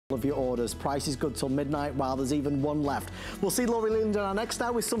of your orders. Price is good till midnight while there's even one left. We'll see Lori Leland in our next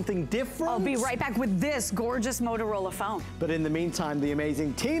hour with something different. I'll be right back with this gorgeous Motorola phone. But in the meantime, the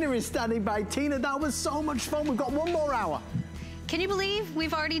amazing Tina is standing by. Tina, that was so much fun. We've got one more hour. Can you believe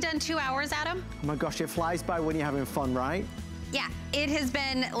we've already done 2 hours, Adam? Oh my gosh, it flies by when you're having fun, right? Yeah, it has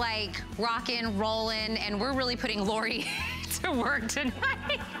been like rocking, rolling, and we're really putting Lori to work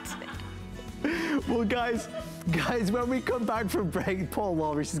tonight. Well, guys, when we come back from break, poor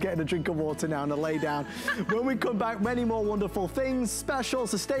Lori, she's getting a drink of water now and a lay down. When we come back, many more wonderful things,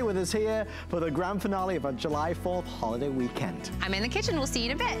 specials, so stay with us here for the grand finale of our July 4th holiday weekend. I'm in the kitchen, we'll see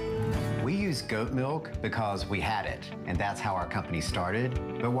you in a bit. We use goat milk because we had it, and that's how our company started.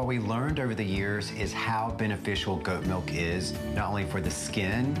 But what we learned over the years is how beneficial goat milk is, not only for the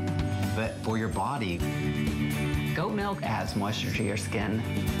skin, but for your body. Goat milk adds moisture to your skin.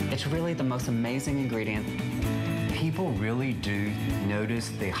 It's really the most amazing ingredient. People really do notice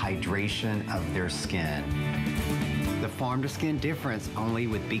the hydration of their skin. The farm to skin difference only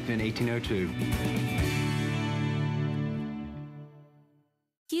with Beekman 1802.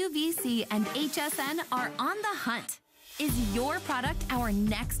 QVC and HSN are on the hunt. Is your product our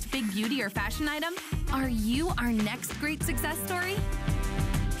next big beauty or fashion item? Are you our next great success story?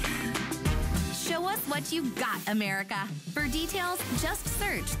 Show us what you've got, America. For details, just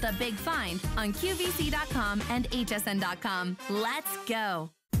search The Big Find on QVC.com and HSN.com. Let's go.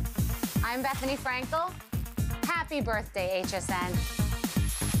 I'm Bethany Frankel. Happy birthday, HSN.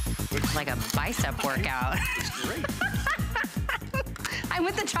 It's like a bicep workout. It's great. I'm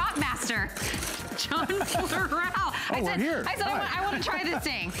with the chop master, John Florell. We're here. I said I want to try this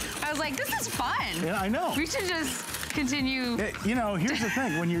thing. I was like, this is fun. Yeah, I know. We should just continue. You know, here's the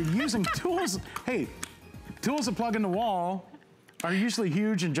thing. When you're using tools, hey, tools that plug in the wall are usually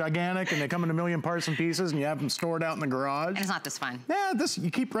huge and gigantic, and they come in a million parts and pieces, and you have them stored out in the garage. And it's not this fun. Yeah, this you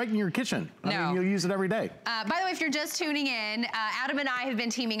keep right in your kitchen. I mean, you'll use it every day. By the way, if you're just tuning in, Adam and I have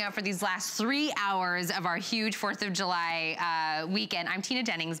been teaming up for these last 3 hours of our huge 4th of July weekend. I'm Tina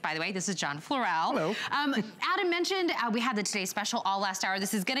Dennings, by the way. This is John Florell. Hello. Adam mentioned we had the Today Special all last hour.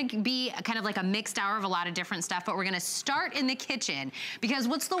 This is gonna be kind of like a mixed hour of a lot of different stuff, but we're gonna start in the kitchen, because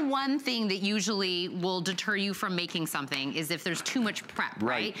what's the one thing that usually will deter you from making something is if there's too much prep,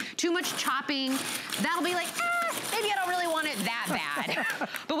 right? Too much chopping. That'll be like, maybe I don't really want it that bad.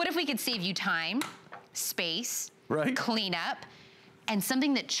 But what if we could save you time, space, cleanup, and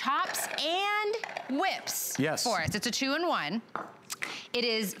something that chops and whips for us? It's a 2-in-1. It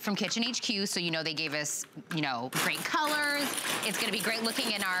is from Kitchen HQ, so you know they gave us, you know, great colors. It's gonna be great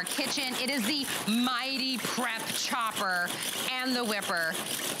looking in our kitchen. It is the mighty prep chopper and the whipper.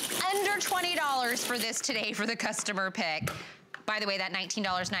 Under $20 for this today for the customer pick. By the way, that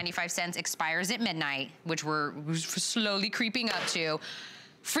 $19.95 expires at midnight, which we're slowly creeping up to.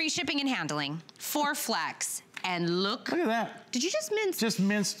 Free shipping and handling, 4 flex, and look at that. Did you just mince? Just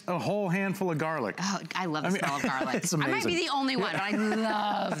minced a whole handful of garlic. Oh, I love the smell of garlic. It's amazing. I might be the only one, but I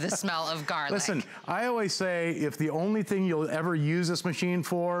love the smell of garlic. Listen, I always say if the only thing you'll ever use this machine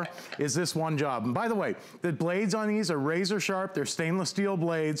for is this one job. And by the way, the blades on these are razor sharp. They're stainless steel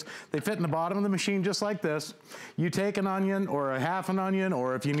blades. They fit in the bottom of the machine just like this. You take an onion or a half an onion,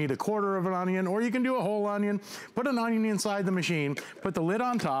 or if you need a quarter of an onion, or you can do a whole onion, put an onion inside the machine, put the lid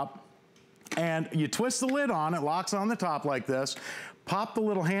on top, and you twist the lid on, it locks on the top like this, pop the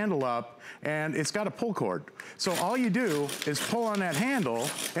little handle up, and it's got a pull cord. So all you do is pull on that handle,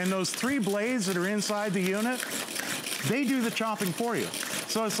 and those 3 blades that are inside the unit, they do the chopping for you.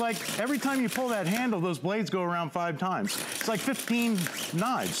 So it's like every time you pull that handle, those blades go around 5 times. It's like 15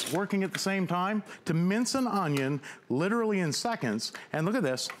 knives working at the same time to mince an onion literally in seconds. And look at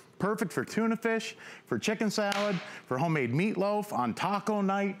this. Perfect for tuna fish, for chicken salad, for homemade meatloaf, on taco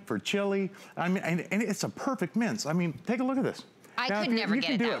night, for chili. I mean, and it's a perfect mince. I mean, take a look at this. I could never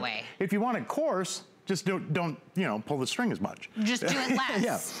get it that way. If you want it coarse, just don't, you know, pull the string as much. Just do it less.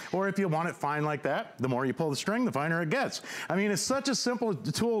 Yeah. Or if you want it fine like that, the more you pull the string, the finer it gets. I mean, it's such a simple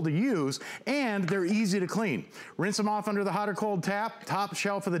tool to use, and they're easy to clean. Rinse them off under the hot or cold tap, top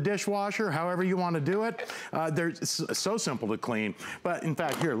shelf of the dishwasher, however you want to do it. They're so simple to clean. But in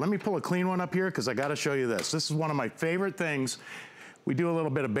fact, here, let me pull a clean one up here, because I got to show you this. This is one of my favorite things. We do a little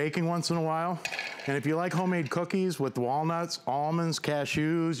bit of baking once in a while. And if you like homemade cookies with walnuts, almonds,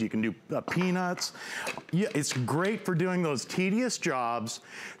 cashews, you can do peanuts. Yeah, it's great for doing those tedious jobs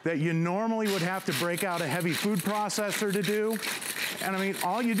that you normally would have to break out a heavy food processor to do. And I mean,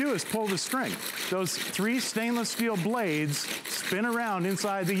 all you do is pull the string. Those 3 stainless steel blades spin around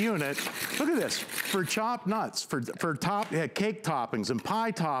inside the unit. Look at this. for chopped nuts, for cake toppings and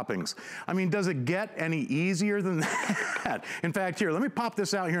pie toppings. I mean, does it get any easier than that? In fact, here, let me pop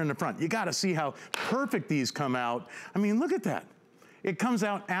this out here in the front. You gotta see how perfect these come out. I mean, look at that. It comes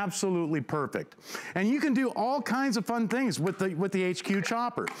out absolutely perfect. And you can do all kinds of fun things with the HQ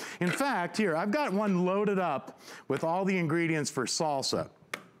chopper. In fact, here, I've got one loaded up with all the ingredients for salsa.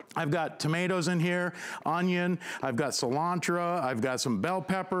 I've got tomatoes in here, onion, I've got cilantro, I've got some bell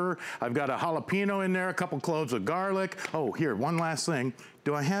pepper, I've got a jalapeno in there, a couple cloves of garlic. Oh, here, one last thing.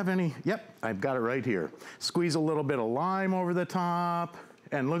 Do I have any? Yep, I've got it right here. Squeeze a little bit of lime over the top.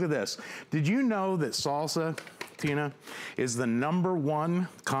 And look at this. Did you know that salsa, Tina, is the #1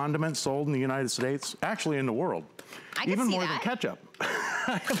 condiment sold in the United States? Actually, in the world. I can Even see more that. than ketchup.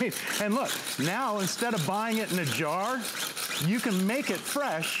 I mean, and look, now instead of buying it in a jar, you can make it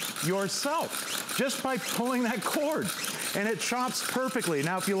fresh yourself just by pulling that cord. And it chops perfectly.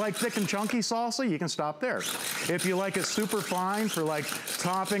 Now, if you like thick and chunky salsa, you can stop there. If you like it super fine for like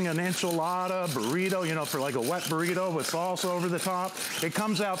topping an enchilada, burrito, you know, for like a wet burrito with salsa over the top, it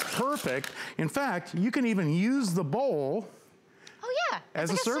comes out perfect. In fact, you can even use the bowl as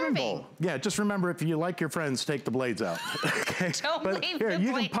a serving bowl. Yeah, just remember, if you like your friends, take the blades out. Okay? Don't but leave here, the you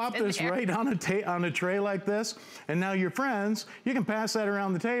can blades pop in this there. right on a tray like this, and now your friends, you can pass that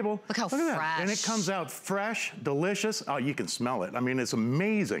around the table. Look how at that. fresh. And it comes out fresh, delicious. Oh, you can smell it. I mean, it's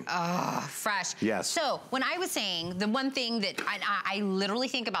amazing. Oh, fresh. Yes. So when I was saying, the one thing that I literally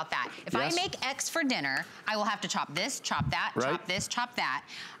think about that, if I Yes. make X for dinner, I will have to chop this, chop that, Right. chop this, chop that.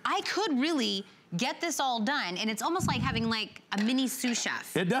 I could really get this all done, and it's almost like having like a mini sous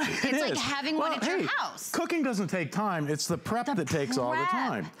chef. It does. It's like having one at your house. Cooking doesn't take time. It's the prep that takes all the prep.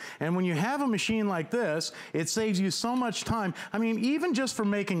 time. And when you have a machine like this, it saves you so much time. I mean, even just for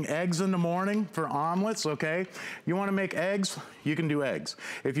making eggs in the morning for omelets, okay? You want to make eggs, you can do eggs.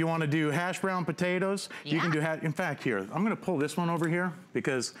 If you want to do hash brown potatoes, you can do in fact, here, I'm going to pull this one over here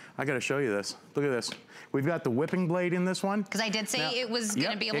because I got to show you this. Look at this. We've got the whipping blade in this one. Because I did say Now, it was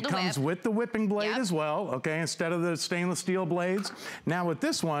going to be able to whip. It comes with the whipping blade as well, okay, instead of the stainless steel blades. Now with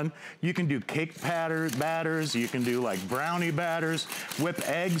this one, you can do cake batters, you can do like brownie batters, whip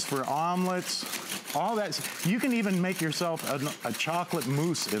eggs for omelets, all that. You can even make yourself a chocolate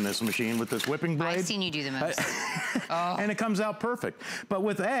mousse in this machine with this whipping blade. I've seen you do the mousse. And it comes out perfect. But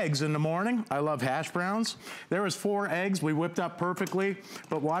with eggs in the morning, I love hash browns. There was 4 eggs we whipped up perfectly,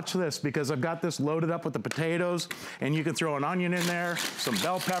 but watch this because I've got this loaded up with the potatoes, and you can throw an onion in there, some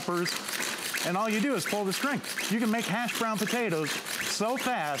bell peppers, and all you do is pull the string. You can make hash brown potatoes so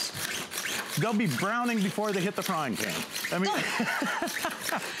fast, they'll be browning before they hit the frying pan. I mean,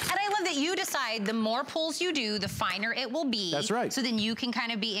 And I love that you decide the more pulls you do, the finer it will be. That's right. So then you can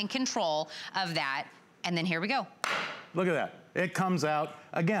kind of be in control of that. And then here we go. look at that. It comes out,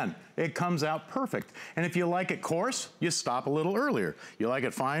 again, it comes out perfect. And if you like it coarse, you stop a little earlier. You like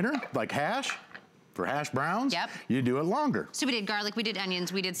it finer, like hash, for hash browns, you do it longer. So we did garlic, we did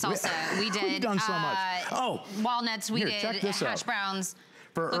onions, we did salsa, we did We've done so much. Walnuts, we Here, did check this hash out. browns.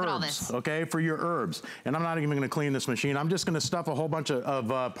 For Look herbs, at all this. okay, for your herbs. And I'm not even gonna clean this machine. I'm just gonna stuff a whole bunch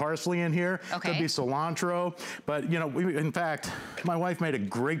of parsley in here. Okay. Could be cilantro. But you know, in fact, my wife made a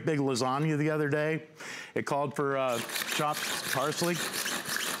great big lasagna the other day. It called for chopped parsley.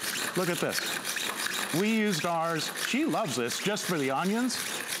 Look at this. We used ours. She loves this just for the onions.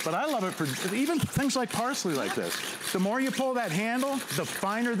 But I love it for even things like parsley like this. The more you pull that handle, the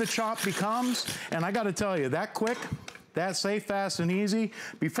finer the chop becomes. And I gotta tell you, that quick, that's safe, fast, and easy.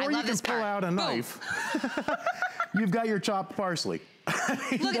 Before you can pull out a knife, you've got your chopped parsley.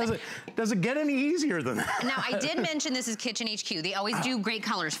 Does it get any easier than that? Now, I did mention this is Kitchen HQ. They always do great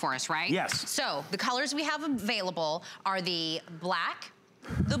colors for us, right? Yes. So the colors we have available are the black,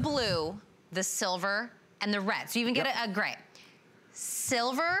 the blue, the silver, and the red. So you even get a gray.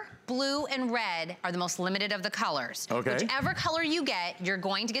 Silver, blue, and red are the most limited of the colors. Okay. Whichever color you get, you're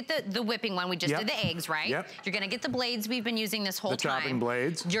going to get the whipping one. We just did the eggs, right? Yep. You're gonna get the blades we've been using this whole The time. chopping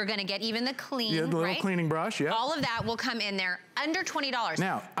blades. You're gonna get even the clean, Yeah, the little right? cleaning brush, yeah. All of that will come in there under $20.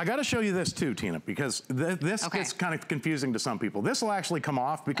 Now, I gotta show you this too, Tina, because this gets kind of confusing to some people. This will actually come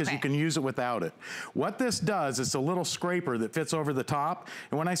off because you can use it without it. What this does, it's a little scraper that fits over the top.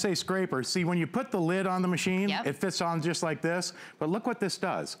 And when I say scraper, see when you put the lid on the machine, it fits on just like this. But look what this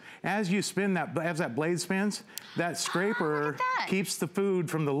does. As you spin that, as that blade spins, that scraper keeps the food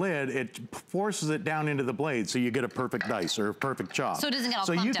from the lid. It forces it down into the blade so you get a perfect dice or a perfect chop. So it doesn't get all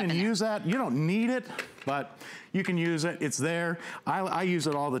So you clumped up can in there. use that. You don't need it but you can use it. It's there. I use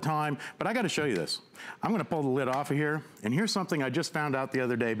it all the time, but I got to show you this. I'm going to pull the lid off of here, and here's something I just found out the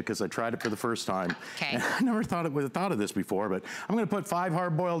other day because I tried it for the first time. Okay. And I never thought of this before, but I'm going to put 5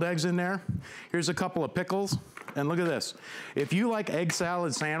 hard-boiled eggs in there. Here's a couple of pickles, and look at this. If you like egg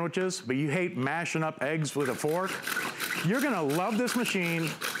salad sandwiches, but you hate mashing up eggs with a fork, you're going to love this machine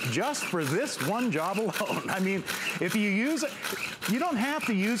just for this one job alone. I mean, if you use it, you don't have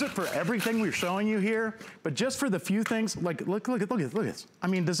to use it for everything we're showing you here, but just for the few things, like look at this. I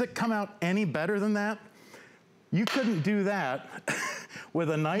mean, does it come out any better than that? You couldn't do that with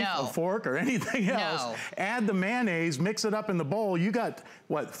a knife, a fork, or anything else. No. Add the mayonnaise, mix it up in the bowl. You got,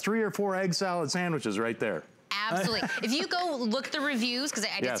 what, 3 or 4 egg salad sandwiches right there. Absolutely. If you go look at the reviews, because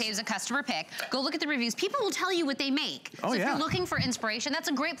I did say it was a customer pick, go look at the reviews. People will tell you what they make. So if you're looking for inspiration, that's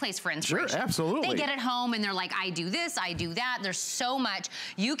a great place for inspiration. Sure, absolutely. They get it home and they're like, I do this, I do that. There's so much.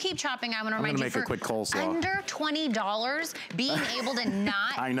 You keep chopping. I want to remind you, for a quick coleslaw. Under $20, being able to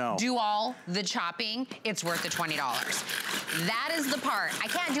not do all the chopping, it's worth the $20. That is the part. I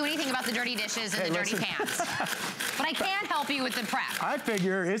can't do anything about the dirty dishes and the dirty pans. But I can help you with the prep. I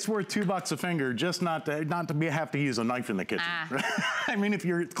figure it's worth $2 a finger just not to have to use a knife in the kitchen. I mean, if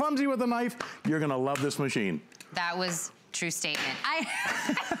you're clumsy with a knife, you're gonna love this machine. That was true statement.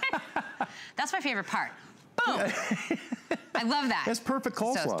 That's my favorite part. Boom. I love that. It's perfect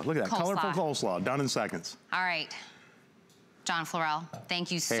coleslaw. So, look at that, colorful coleslaw, done in seconds. All right. John Florell,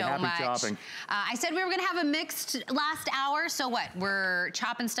 thank you so happy much. chopping. I said we were gonna have a mixed last hour, so what? We're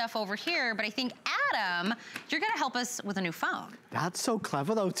chopping stuff over here, but I think Adam, you're gonna help us with a new phone. That's so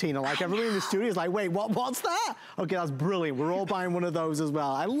clever though, Tina. Like everybody in the studio is like, wait, what's that? Okay, that's brilliant. We're all buying one of those as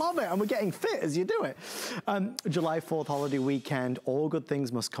well. I love it, and we're getting fit as you do it. July 4th holiday weekend, all good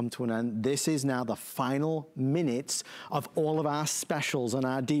things must come to an end. This is now the final minutes of all of our specials and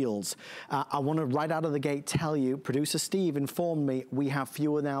our deals. I wanna right out of the gate tell you, producer Steve informed me we have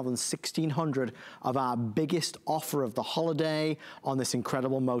fewer now than 1,600 of our biggest offer of the holiday on this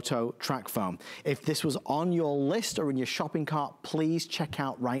incredible Moto track phone. If this was on your list or in your shopping cart, please check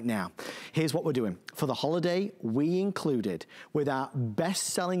out right now. Here's what we're doing. For the holiday, we included with our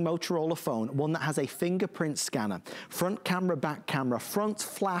best-selling Motorola phone, one that has a fingerprint scanner, front camera, back camera, front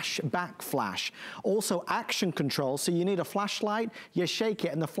flash, back flash, also action control. So you need a flashlight, you shake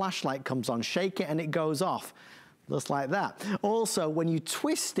it and the flashlight comes on, shake it and it goes off. Just like that. Also, when you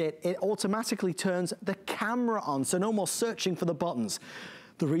twist it, it automatically turns the camera on, so no more searching for the buttons.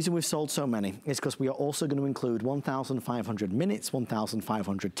 The reason we've sold so many is because we are also going to include 1,500 minutes,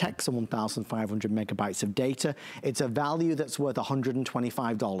 1,500 texts, and 1,500 megabytes of data. It's a value that's worth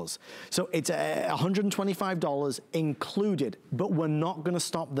 $125. So it's $125 included, but we're not going to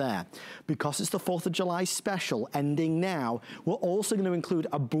stop there. Because it's the 4th of July special ending now, we're also going to include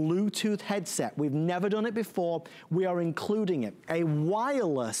a Bluetooth headset. We've never done it before. We are including it. A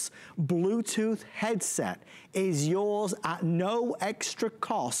wireless Bluetooth headset is yours at no extra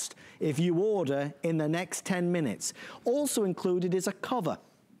cost if you order in the next 10 minutes. Also included is a cover.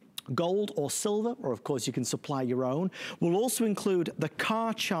 Gold or silver, or of course you can supply your own. We'll also include the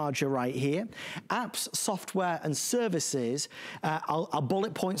car charger right here, apps, software, and services. I'll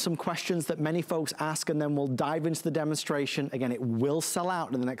bullet point some questions that many folks ask, and then we'll dive into the demonstration. Again, it will sell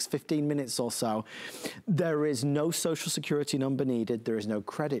out in the next 15 minutes or so. There is no social security number needed. There is no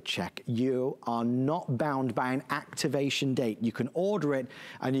credit check. You are not bound by an activation date. You can order it,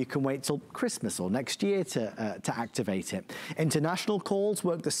 and you can wait till Christmas or next year to activate it. International calls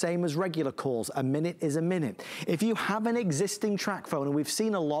work the same as regular calls. A minute is a minute. If you have an existing track phone, and we've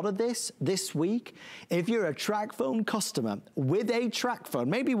seen a lot of this week, if you're a track phone customer with a track phone,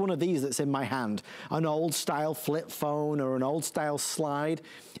 maybe one of these that's in my hand, an old style flip phone or an old style slide,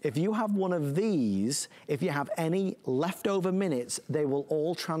 if you have one of these, if you have any leftover minutes, they will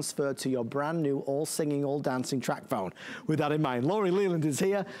all transfer to your brand new, all singing, all dancing track phone. With that in mind, Lori Leland is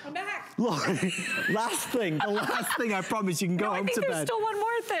here. I'm back. Lori, the last thing I promise you can go home to bed. I think there's still one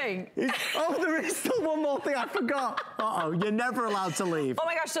more thing. Oh, there is still one more thing I forgot. Uh-oh, you're never allowed to leave. Oh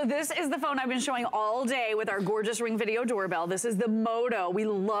my gosh, so this is the phone I've been showing all day with our gorgeous Ring Video doorbell. This is the Moto. We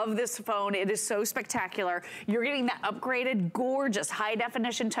love this phone. It is so spectacular. You're getting that upgraded, gorgeous, high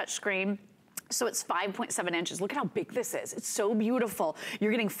definition touchscreen. So it's 5.7 inches. Look at how big this is. It's so beautiful.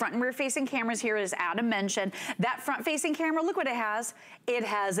 You're getting front and rear facing cameras here, as Adam mentioned. That front facing camera, look what it has. It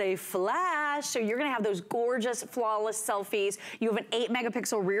has a flash. So you're gonna have those gorgeous, flawless selfies. You have an 8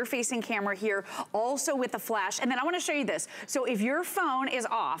 megapixel rear facing camera here, also with the flash. And then I wanna show you this. So if your phone is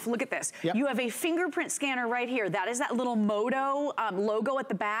off, look at this. Yep. You have a fingerprint scanner right here. That is that little Moto logo at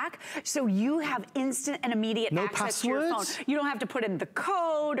the back. So you have instant and immediate access to your phone. You don't have to put in the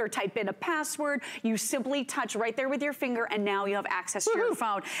code or type in a password. password. You simply touch right there with your finger, and now you have access to your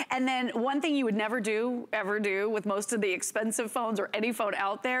phone. And then one thing you would never do, ever do, with most of the expensive phones or any phone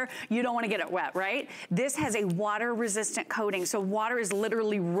out there, you don't want to get it wet, right? This has a water-resistant coating, so water is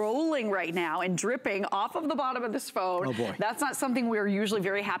literally rolling right now and dripping off of the bottom of this phone. Oh boy. That's not something we're usually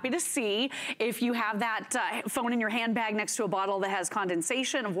very happy to see. If you have that phone in your handbag next to a bottle that has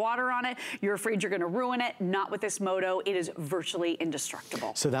condensation of water on it, you're afraid you're going to ruin it. Not with this Moto. It is virtually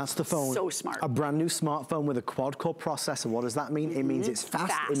indestructible. So that's the phone. So smart. A brand new smartphone with a quad-core processor. What does that mean? It means it's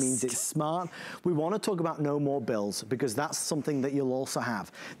fast. It means it's smart. We want to talk about no more bills, because that's something that you'll also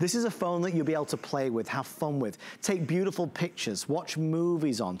have. This is a phone that you'll be able to play with, have fun with, take beautiful pictures, watch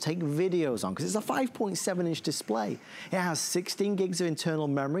movies on, take videos on, because it's a 5.7-inch display. It has 16 gigs of internal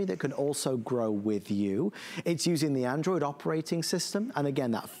memory that can also grow with you. It's using the Android operating system, and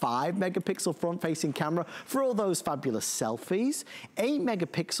again, that 5-megapixel front-facing camera for all those fabulous selfies. 8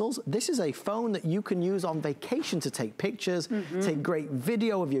 megapixels. This is a phone that you can use on vacation to take pictures, take great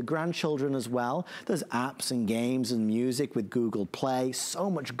video of your grandchildren as well. There's apps and games and music with Google Play. So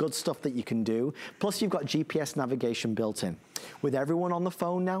much good stuff that you can do. Plus, you've got GPS navigation built in. With everyone on the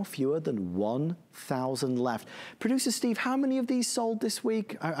phone now, fewer than 1,000 left. Producer Steve, how many of these sold this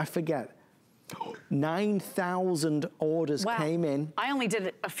week? I forget. 9,000 orders came in. I only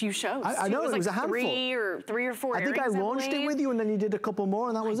did a few shows. I know, it was a handful. Three or four I think I launched it with you, and then you did a couple more,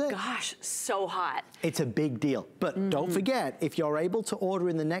 and that was it. Gosh, so hot. It's a big deal. But don't forget, if you're able to order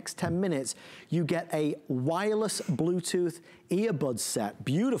in the next 10 minutes, you get a wireless Bluetooth earbud set.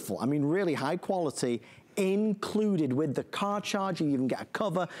 Beautiful. I mean, really high quality, included with the car charger. You even get a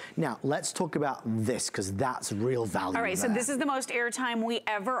cover. Now, let's talk about this, because that's real value. All right, so this is the most airtime we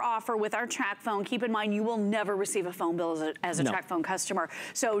ever offer with our track phone. Keep in mind, you will never receive a phone bill as a track phone customer.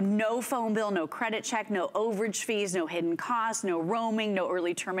 So no phone bill, no credit check, no overage fees, no hidden costs, no roaming, no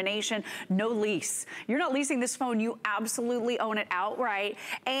early termination, no lease. You're not leasing this phone. You absolutely own it outright.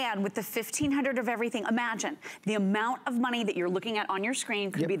 And with the $1,500 of everything, imagine the amount of money that you're looking at on your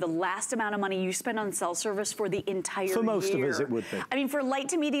screen could be the last amount of money you spend on cell service for the entire year. For most of us, it would be. I mean, for light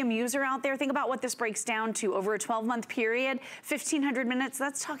to medium user out there, think about what this breaks down to over a 12-month period. 1,500 minutes,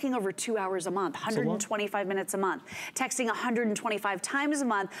 that's talking over 2 hours a month, 125 minutes a month. Texting 125 times a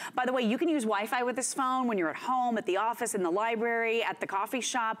month. By the way, you can use Wi-Fi with this phone when you're at home, at the office, in the library, at the coffee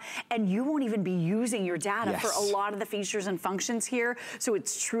shop, and you won't even be using your data for a lot of the features and functions here. So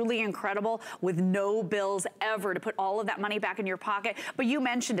it's truly incredible, with no bills ever, to put all of that money back in your pocket. But you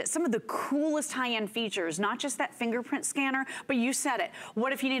mentioned it, some of the coolest high-end features, not just that fingerprint scanner, but you said it.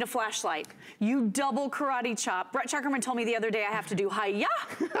 What if you need a flashlight? You double karate chop. Brett Chuckerman told me the other day I have to do hi-ya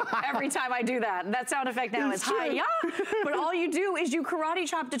every time I do that. That sound effect now is hi-ya. But all you do is you karate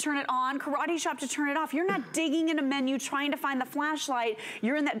chop to turn it on, karate chop to turn it off. You're not digging in a menu trying to find the flashlight.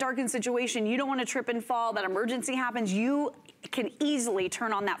 You're in that darkened situation. You don't want to trip and fall. That emergency happens. You can easily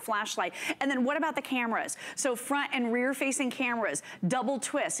turn on that flashlight. And then what about the cameras? So front and rear facing cameras, double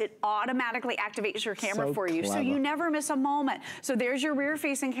twist. It automatically activates your camera for you. So you never miss a moment. So there's your rear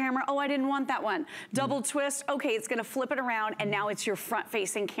facing camera. Oh, I didn't want that one. Double twist. Okay, it's gonna flip it around, and now it's your front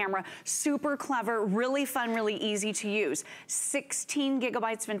facing camera. Super clever, really fun, really easy to use. 16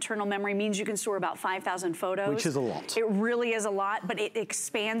 gigabytes of internal memory means you can store about 5,000 photos. Which is a lot. It really is a lot, but it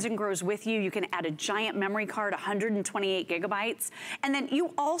expands and grows with you. You can add a giant memory card, 128 gigabytes. And then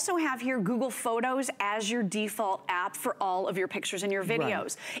you also have here Google Photos as your default app for all of your pictures and your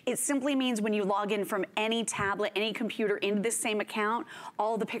videos. It simply means when you log in from any tablet, any computer into this same account,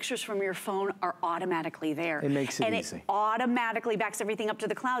 all the pictures from your phone are automatically there. It makes it easy. And it automatically backs everything up to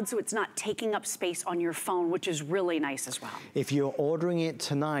the cloud, so it's not taking up space on your phone, which is really nice as well. If you're ordering it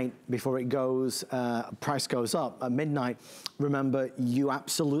tonight before it goes, price goes up at midnight, remember, you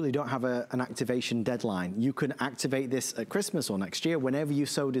absolutely don't have an activation deadline. You can activate this at Christmas or next year, whenever you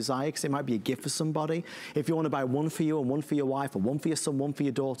so desire, because it might be a gift for somebody. If you want to buy one for you and one for your wife, or one for your son, one for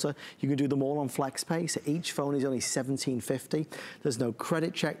your daughter, you can do them all on FlexPay. So each phone is only $17.50. There's no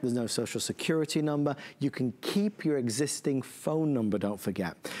credit check, there's no social security number. You can keep your existing phone number, don't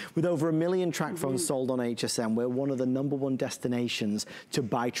forget. With over 1 million track phones sold on HSN, we're one of the #1 destinations to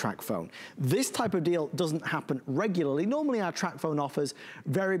buy track phone. This type of deal doesn't happen regularly. Normally our track phone offers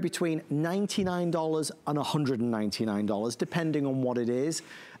vary between $99 and $199, depending on what it is.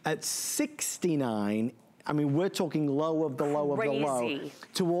 At $69, I mean, we're talking low of the low of the low,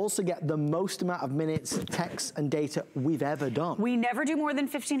 to also get the most amount of minutes, text, and data we've ever done. We never do more than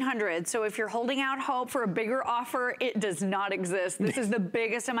 1,500, so if you're holding out hope for a bigger offer, it does not exist. This is the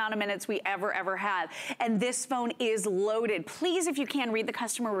biggest amount of minutes we ever had. And this phone is loaded. Please, if you can, read the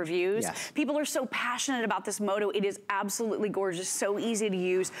customer reviews. Yes. People are so passionate about this Moto. It is absolutely gorgeous, so easy to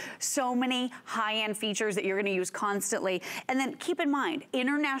use, so many high-end features that you're gonna use constantly. And then keep in mind,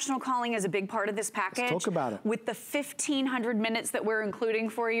 international calling is a big part of this package. Let's talk about it. With the 1,500 minutes that we're including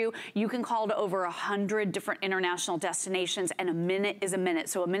for you, you can call to over 100 different international destinations, and a minute is a minute.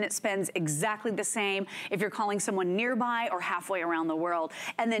 So a minute spends exactly the same if you're calling someone nearby or halfway around the world.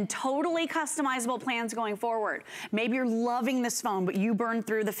 And then totally customizable plans going forward. Maybe you're loving this phone, but you burned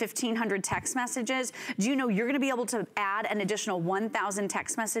through the 1,500 text messages. Do you know you're gonna be able to add an additional 1,000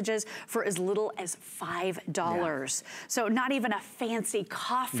 text messages for as little as $5. So not even a fancy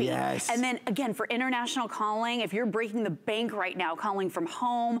coffee. Yes. And then again, for international calling, if you're breaking the bank right now, calling from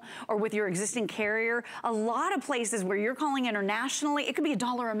home or with your existing carrier, a lot of places where you're calling internationally, it could be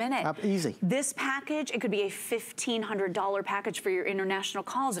 $1 a minute. Easy. This package, it could be a $1,500 package for your international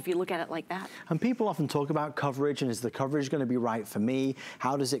calls if you look at it like that. And people often talk about coverage, and is the coverage going to be right for me?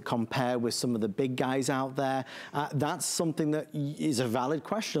 How does it compare with some of the big guys out there? That's something that is a valid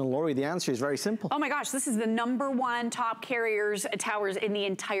question. Lori, the answer is very simple. Oh my gosh, this is the #1 top carriers, towers in the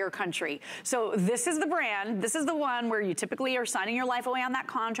entire country. So this is the brand. This is the one where you typically are signing your life away on that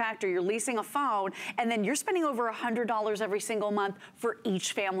contract, or you're leasing a phone, and then you're spending over $100 every single month for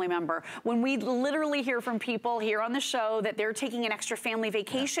each family member. When we literally hear from people here on the show that they're taking an extra family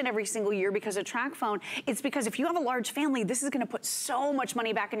vacation every single year because of TracFone, it's because if you have a large family, this is gonna put so much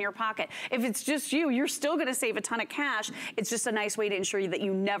money back in your pocket. If it's just you, you're still gonna save a ton of cash. It's just a nice way to ensure that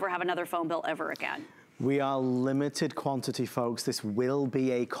you never have another phone bill ever again. We are limited quantity, folks. This will be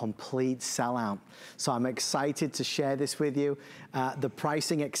a complete sellout. So I'm excited to share this with you. The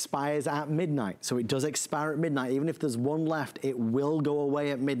pricing expires at midnight. So it does expire at midnight. Even if there's one left, it will go away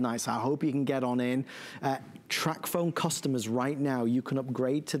at midnight. So I hope you can get on in. TracFone customers right now, you can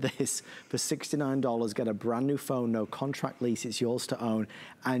upgrade to this for $69, get a brand new phone, no contract lease, it's yours to own,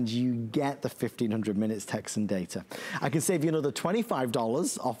 and you get the 1,500 minutes text and data. I can save you another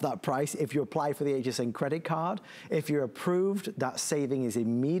 $25 off that price if you apply for the HSN credit card. If you're approved, that saving is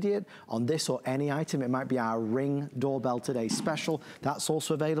immediate on this or any item. It might be our Ring Doorbell Today special. That's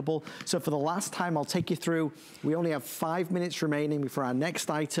also available. So for the last time, I'll take you through. We only have 5 minutes remaining before our next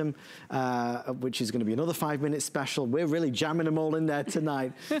item, which is going to be another 5-minute special. We're really jamming them all in there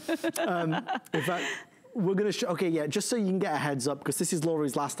tonight. In fact, we're going to show, okay, yeah, just so you can get a heads up, because this is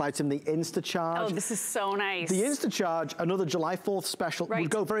Lori's last item, the InstaCharge. Oh, this is so nice. The InstaCharge, another July 4th special, would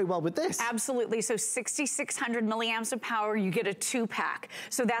go very well with this. Absolutely. So 6,600 milliamps of power, you get a 2-pack.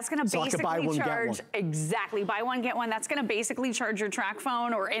 So that's going to basically like a buy one, charge, get one. Exactly, buy one, get one. That's going to basically charge your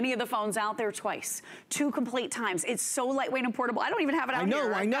TracFone or any of the phones out there twice, 2 complete times. It's so lightweight and portable. I don't even have it out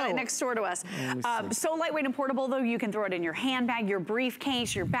here. I know. Got it next door to us. So lightweight and portable, though, you can throw it in your handbag, your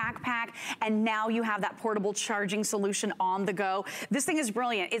briefcase, your backpack, and now you have that portable charging solution on the go. This thing is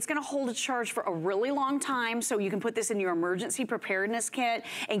brilliant. It's gonna hold a charge for a really long time, so you can put this in your emergency preparedness kit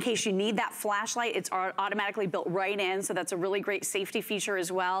in case you need that flashlight. It's automatically built right in, so that's a really great safety feature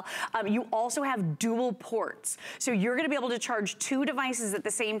as well. You also have dual ports, so you're gonna be able to charge 2 devices at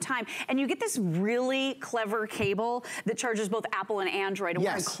the same time, and you get this really clever cable that charges both Apple and Android, and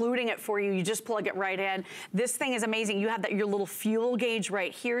we're including it for you. You just plug it right in. This thing is amazing. You have your little fuel gauge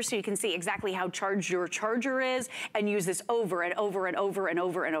right here, so you can see exactly how charged your charger is, and use this over and over and over and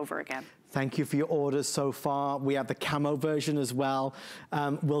over and over again. Thank you for your orders so far. We have the camo version as well.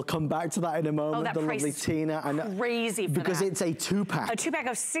 We'll come back to that in a moment. That the price lovely Tina. Crazy for because that. It's a 2-pack. A 2-pack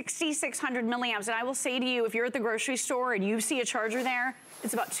of 6,600 milliamps. And I will say to you, if you're at the grocery store and you see a charger there,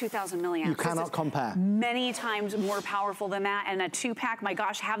 it's about 2,000 milliamps. You cannot compare. Many times more powerful than that. And a 2-pack, my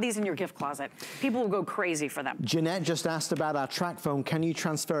gosh, have these in your gift closet. People will go crazy for them. Jeanette just asked about our TracFone. Can you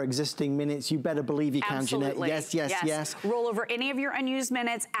transfer existing minutes? You better believe you can, Absolutely. Jeanette. Yes. Roll over any of your unused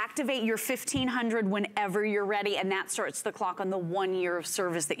minutes, activate your 1,500 whenever you're ready, and that starts the clock on the 1 year of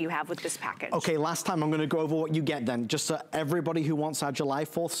service that you have with this package. Okay, last time I'm gonna go over what you get then. Just so everybody who wants our July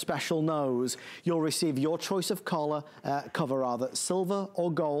 4th special knows, you'll receive your choice of cover, silver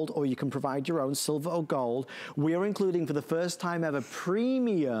or gold, or you can provide your own silver or gold. We are including for the first time ever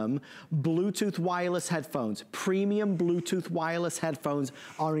premium Bluetooth wireless headphones. Premium Bluetooth wireless headphones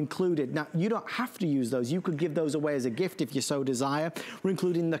are included. Now, you don't have to use those. You could give those away as a gift if you so desire. We're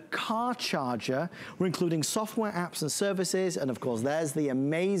including the car car charger. We're including software, apps, and services. And of course, there's the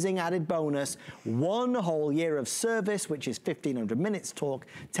amazing added bonus, 1 whole year of service, which is 1,500 minutes talk,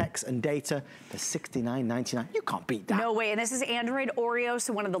 text, and data for $69.99. You can't beat that. No way. And this is Android Oreo,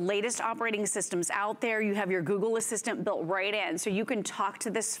 so one of the latest operating systems out there. You have your Google Assistant built right in. So you can talk to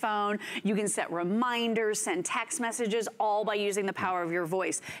this phone, you can set reminders, send text messages, all by using the power of your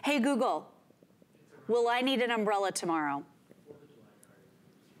voice. Hey, Google, will I need an umbrella tomorrow?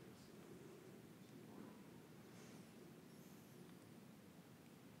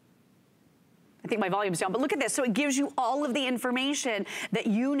 I think my volume's down, but look at this. So it gives you all of the information that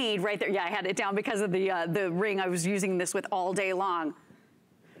you need right there. Yeah, I had it down because of the ring. I was using this with all day long.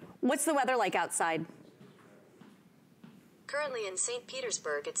 What's the weather like outside? Currently in St.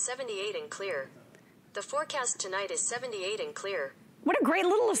 Petersburg, it's 78 and clear. The forecast tonight is 78 and clear. What a great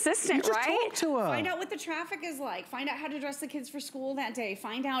little assistant, right? Talk to her. Find out what the traffic is like. Find out how to dress the kids for school that day.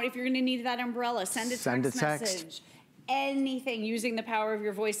 Find out if you're going to need that umbrella. Send a text message. Anything using the power of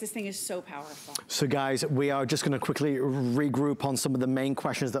your voice. This thing is so powerful. So guys, we are just going to quickly regroup on some of the main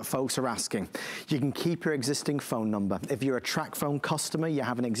questions that folks are asking. You can keep your existing phone number. If you're a track phone customer, you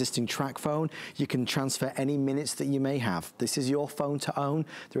have an existing track phone, you can transfer any minutes that you may have. This is your phone to own.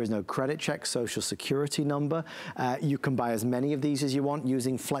 There is no credit check, social security number. You can buy as many of these as you want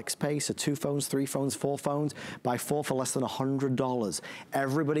using FlexPay, so 2 phones, 3 phones, 4 phones. Buy 4 for less than $100.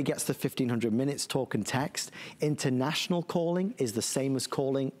 Everybody gets the 1,500 minutes talk and text. International calling is the same as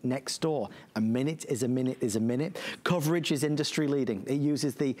calling next door. A minute is a minute is a minute. Coverage is industry leading. It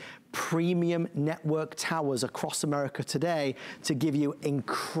uses the premium network towers across America today to give you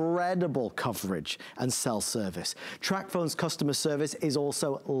incredible coverage and cell service. TracPhone's customer service is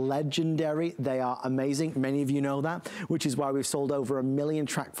also legendary. They are amazing. Many of you know that, which is why we've sold over 1 million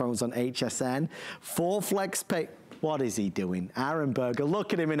TracPhones on HSN. For FlexPay. What is he doing? Aaron Berger,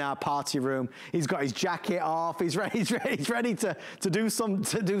 look at him in our party room. He's got his jacket off. He's ready to do some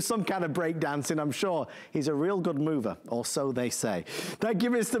kind of break dancing, I'm sure. He's a real good mover, or so they say. Thank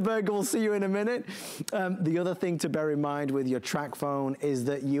you, Mr. Berger. We'll see you in a minute. The other thing to bear in mind with your track phone is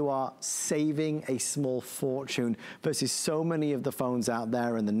that you are saving a small fortune versus so many of the phones out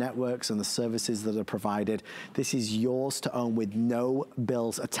there and the networks and the services that are provided. This is yours to own with no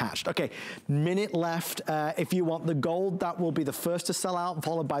bills attached. Okay, minute left. If you want the gold, that will be the first to sell out,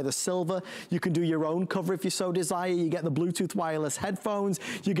 followed by the silver. You can do your own cover if you so desire. You get the Bluetooth wireless headphones.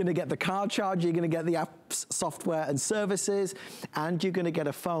 You're going to get the car charger. You're going to get the apps, software, and services. And you're going to get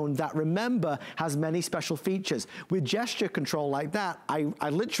a phone that, remember, has many special features. With gesture control like that, I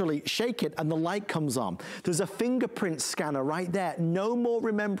literally shake it and the light comes on. There's a fingerprint scanner right there. No more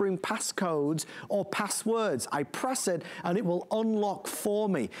remembering passcodes or passwords. I press it and it will unlock for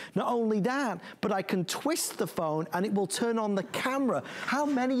me. Not only that, but I can twist the phone and it will turn on the camera. How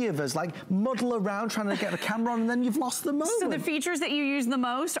many of us like muddle around trying to get the camera on and then you've lost the moment? So the features that you use the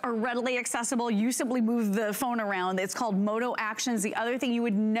most are readily accessible. You simply move the phone around. It's called Moto Actions. The other thing you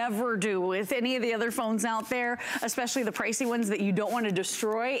would never do with any of the other phones out there, especially the pricey ones that you don't want to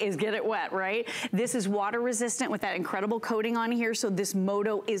destroy, is get it wet, right? This is water resistant with that incredible coating on here, so this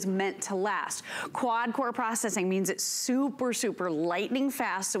Moto is meant to last. Quad core processing means it's super, super lightning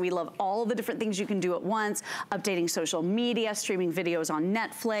fast, so we love all the different things you can do at once. Updating social media, streaming videos on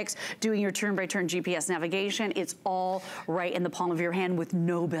Netflix, doing your turn-by-turn GPS navigation. It's all right in the palm of your hand with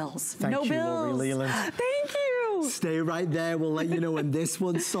no bills. Thank you, Lori Leland. Thank you. Stay right there. We'll let you know when this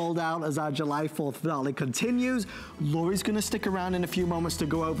one's sold out as our July 4th finale continues. Lori's going to stick around in a few moments to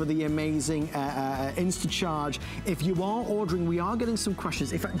go over the amazing InstaCharge. If you are ordering, we are getting some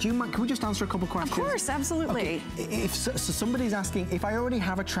questions. In fact, do you mind, can we just answer a couple questions? Of course, absolutely. Okay. So somebody's asking, if I already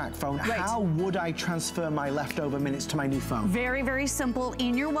have a track phone, how would I transfer my leftover minutes to my new phone? Very, very simple.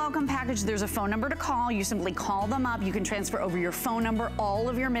 In your welcome package, there's a phone number to call. You simply call them up. You can transfer over your phone number all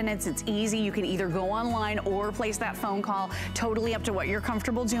of your minutes. It's easy. You can either go online or place that phone call. Totally up to what you're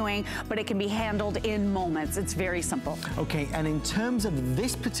comfortable doing, but it can be handled in moments. It's very simple. Okay, and in terms of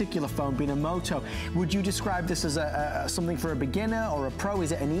this particular phone being a Moto, would you describe this as something for a beginner or a pro?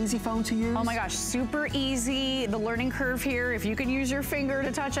 Is it an easy phone to use? Oh my gosh, super easy. The learning curve here, if you can use your finger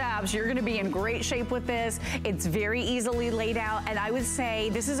to touch apps, you're gonna be in great shape with this. It's very easily laid out, and I would say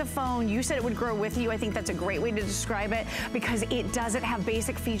this is a phone, you said it would grow with you. I think that's a great way to describe it because it doesn't have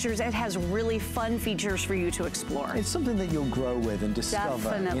basic features. It has really fun features for you to explore. It's something that you'll grow with and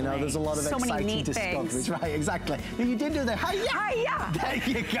discover. Definitely. You know, there's a lot of exciting discoveries. Things. Right, exactly. You did do the hi-ya! Hi-ya! There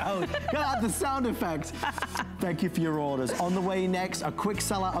you go. God, the sound effects. Thank you for your orders. On the way next, a quick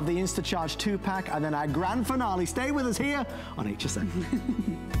sellout of the InstaCharge 2-pack and then our grand finale. Stay with us here on HSN.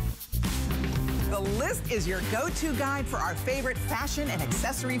 The The list is your go-to guide for our favorite fashion and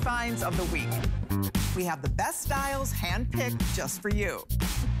accessory finds of the week. We have the best styles handpicked just for you.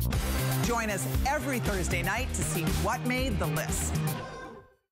 Join us every Thursday night to see what made the list.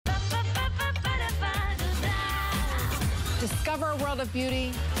 Discover a world of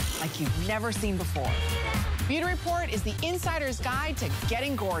beauty like you've never seen before. Beauty Report is the insider's guide to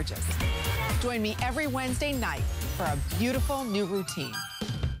getting gorgeous. Join me every Wednesday night for a beautiful new routine.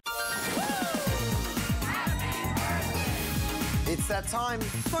 It's that time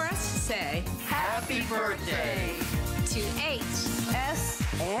For us to say happy birthday To HSN.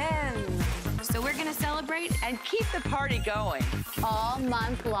 So we're gonna celebrate and keep the party going all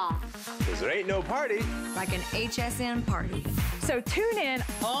month long. because there ain't no party Like an HSN party. So tune in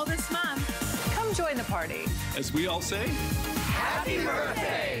all this month. Come join the party. As we all say, happy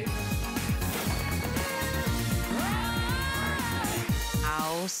birthday.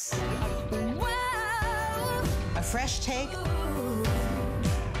 House. A fresh take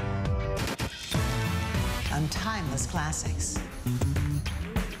on timeless classics.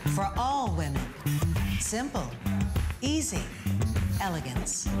 For all women, simple, easy,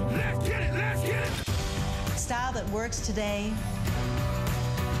 elegance. Let's get it, let's get it. Style that works today,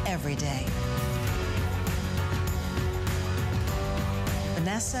 every day.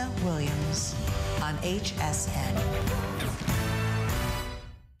 Vanessa Williams on HSN.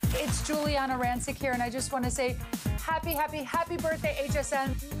 It's Juliana Rancic here, and I just want to say happy, happy, happy birthday,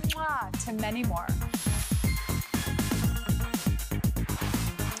 HSN, mwah, to many more.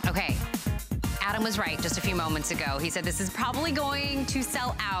 Okay, Adam was right just a few moments ago. He said this is probably going to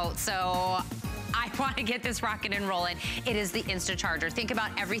sell out, so I want to get this rocking and rolling. It is the Insta Charger. Think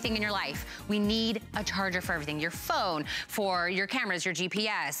about everything in your life. We need a charger for everything. Your phone, for your cameras, your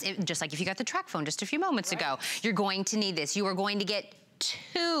GPS. Just like if you got the track phone just a few moments ago, you're going to need this. You are going to get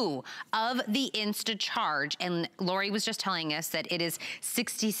 2 of the Insta Charge, and Lori was just telling us that it is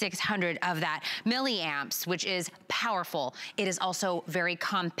 6,600 of that milliamps, which is powerful. It is also very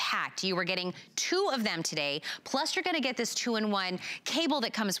compact. You are getting 2 of them today, plus you're gonna get this 2-in-1 cable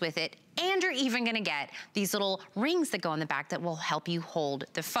that comes with it, and you're even gonna get these little rings that go on the back that will help you hold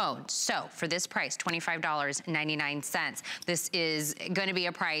the phone. So for this price, $25.99, this is gonna be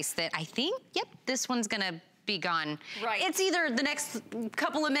a price that I think, yep, this one's gonna be gone. Right. It's either the next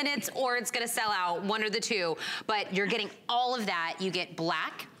couple of minutes or it's gonna sell out, one or the two, but you're getting all of that. You get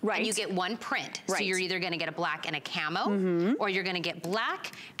black, right, and you get one print. Right. So you're either gonna get a black and a camo, or you're gonna get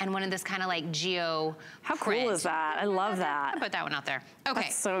black and one of this kind of like geo How print. cool is that? I love that. I'll put that one out there. Okay.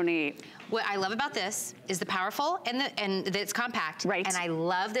 That's so neat. What I love about this is the powerful and that it's compact. Right. And I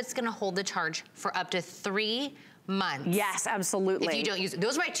love that it's gonna hold the charge for up to 3 months. Yes, absolutely. If you don't use it.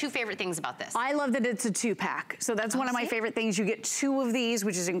 Those are my 2 favorite things about this. I love that it's a 2-pack. So that's one of my favorite things. You get 2 of these,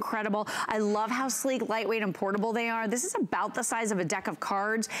 which is incredible. I love how sleek, lightweight, and portable they are. This is about the size of a deck of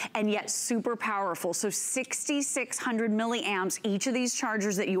cards, and yet super powerful. So 6,600 milliamps, each of these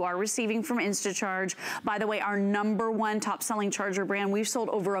chargers that you are receiving from InstaCharge. By the way, our #1 top-selling charger brand. We've sold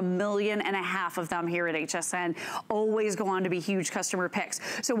over 1.5 million of them here at HSN. Always go on to be huge customer picks.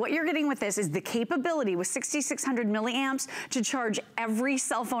 So what you're getting with this is the capability with 6,600 milliamps to charge every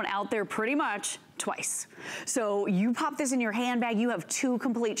cell phone out there pretty much twice. So you pop this in your handbag, you have 2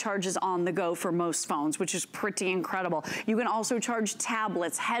 complete charges on the go for most phones, which is pretty incredible. You can also charge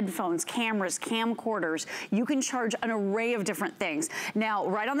tablets, headphones, cameras, camcorders. You can charge an array of different things. Now,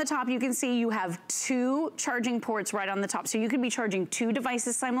 right on the top, you can see you have 2 charging ports right on the top. So you can be charging 2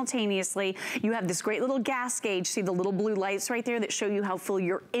 devices simultaneously. You have this great little gas gauge. See the little blue lights right there that show you how full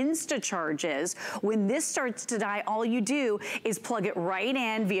your InstaCharge is. When this starts to die, all you do is plug it right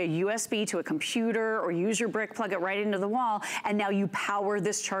in via USB to a computer or use your brick, plug it right into the wall, and now you power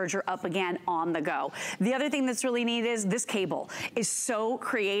this charger up again on the go. The other thing that's really neat is this cable is so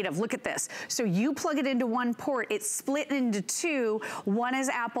creative. Look at this. So you plug it into one port, it's split into 2. One is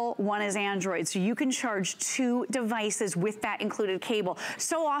Apple, one is Android. So you can charge 2 devices with that included cable.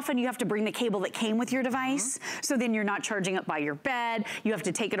 So often you have to bring the cable that came with your device, so then you're not charging it by your bed. You have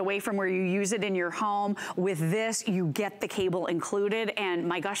to take it away from where you use it in your home. With this, you get the cable included, and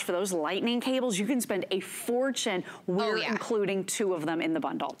my gosh, for those lightning cables, you can spend a fortune. We're including 2 of them in the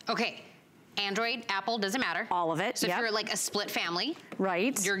bundle. Okay. Android, Apple, doesn't matter. All of it. So if you're like a split family,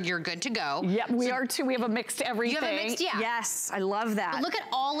 right, you're good to go. Yep, we are too. We have a mixed everything. You have a mixed, yeah. Yes, I love that. But look at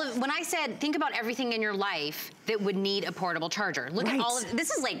all of, when I said, think about everything in your life, that would need a portable charger. Look at all of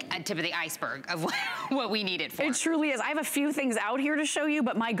this. Is like a tip of the iceberg of what we need it for. It truly is. I have a few things out here to show you,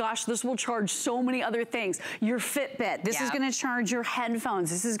 but my gosh, this will charge so many other things. Your Fitbit, this is gonna charge your headphones,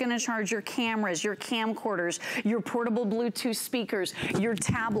 this is gonna charge your cameras, your camcorders, your portable Bluetooth speakers, your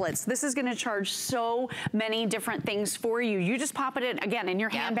tablets. This is gonna charge so many different things for you. You just pop it in, again, in your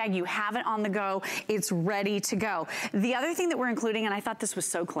handbag, you have it on the go, it's ready to go. The other thing that we're including, and I thought this was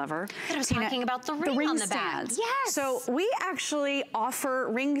so clever. I was talking about the ring on the back. Yes. So we actually offer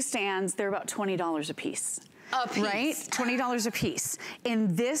ring stands. They're about $20 a piece. Right? $20 a piece.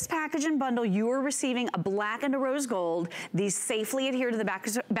 In this package and bundle, you are receiving a black and a rose gold. These safely adhere to the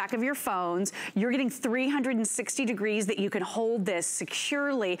back of your phones. You're getting 360 degrees that you can hold this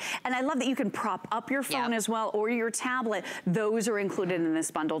securely. And I love that you can prop up your phone as well, or your tablet. Those are included in this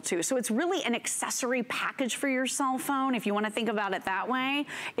bundle too. So it's really an accessory package for your cell phone. If you want to think about it that way,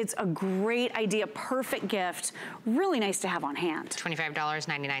 it's a great idea, perfect gift. Really nice to have on hand.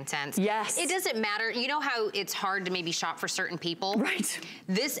 $25.99. Yes. It doesn't matter. You know how it's hard to maybe shop for certain people? Right.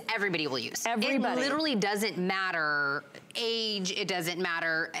 This everybody will use. Everybody. It literally doesn't matter age, it doesn't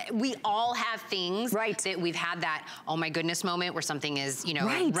matter. We all have things that we've had that, oh my goodness moment where something is, you know,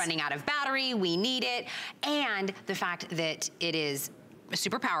 running out of battery, we need it. And the fact that it is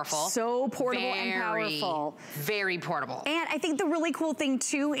super powerful. So portable and powerful. Very portable. And I think the really cool thing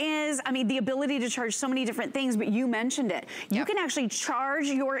too is, I mean, the ability to charge so many different things, but you mentioned it. You can actually charge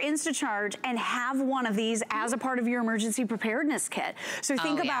your InstaCharge and have one of these as a part of your emergency preparedness kit. So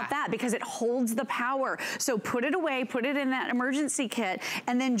think about that, because it holds the power. So put it away, put it in that emergency kit,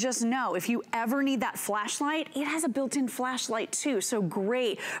 and then just know if you ever need that flashlight, it has a built-in flashlight too. So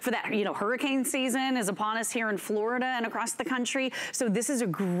great for that, you know, hurricane season is upon us here in Florida and across the country. So this is a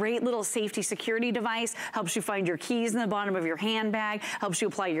great little safety security device, helps you find your keys in the bottom of your handbag, helps you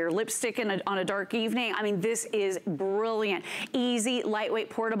apply your lipstick on a dark evening. I mean, this is brilliant. Easy,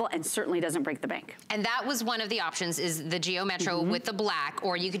 lightweight, portable, and certainly doesn't break the bank. And that was one of the options, is the Geo Metro with the black,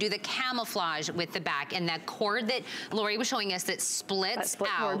 or you could do the camouflage with the back. And that cord that Lori was showing us that splits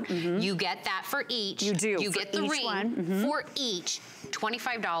out, you get that for each. You do. You get the ring for each,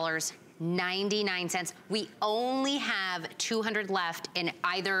 $25.99. We only have 200 left in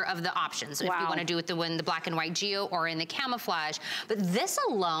either of the options. So if you want to do it in the black and white Geo or in the camouflage. But this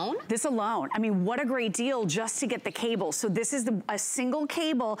alone. I mean, what a great deal just to get the cable. So this is a single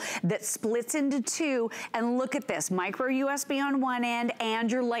cable that splits into two. And look at this, micro USB on one end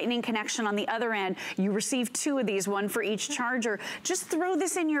and your lightning connection on the other end. You receive two of these, one for each charger. Just throw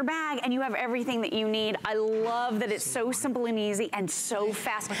this in your bag and you have everything that you need. I love that it's so simple and easy and so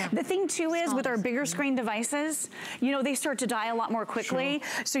fast. The thing too is with our bigger screen devices, you know, they start to die a lot more quickly.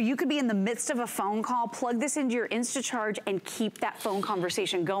 So you could be in the midst of a phone call, plug this into your InstaCharge and keep that phone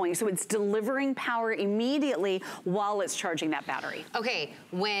conversation going. So it's delivering power immediately while it's charging that battery. Okay,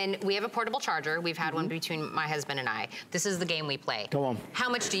 when we have a portable charger, we've had one between my husband and I. This is the game we play. Go on. How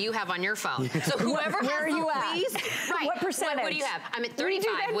much do you have on your phone? So whoever Where are you at? least, What percentage? What do you have? I'm at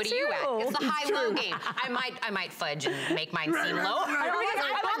 35. What are you at? It's the high-low game. I might fudge and make mine seem low. I'm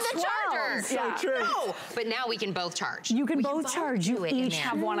on the charger. Yeah. So true. No, but now we can both charge. You can both charge. You each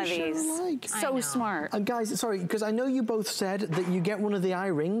have one of these. So I smart. And guys, sorry, because I know you both said that you get one of the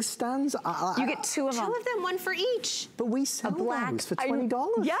iRing stands. You get two of them. Two of them, one for each. But we sell those for $20.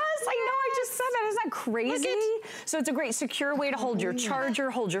 Yes, I know. I just said that. Isn't that crazy? So it's a great secure way to hold your charger,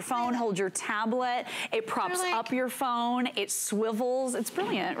 hold your phone, hold your tablet. It props up your phone. It swivels. It's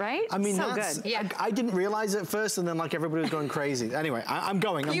brilliant, right? I mean, so good. Yeah. I didn't realize it first, and then like everybody was going crazy. Anyway, I'm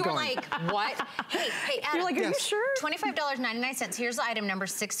going. You were like, what? Hey, Adam. You're like, are you sure? $25.99. Here's item number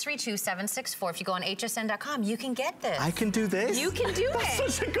 632764. If you go on hsn.com, you can get this. I can do this? You can do That's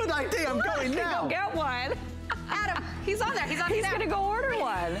it. such a good idea. I'm going now. Go get one. Adam, he's on there. He's gonna go order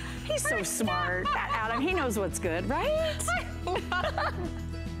one. He's so smart. That Adam, he knows what's good, right?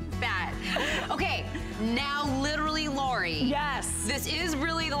 That. Okay, now literally, Lori. Yes. This is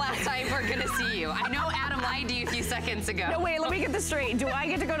really the last time we're gonna see you. I know Adam lied to you a few seconds ago. No, wait, let me get this straight. Do I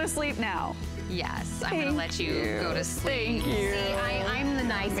get to go to sleep now? Yes, I'm gonna let you go to sleep. Thank you. See, I'm the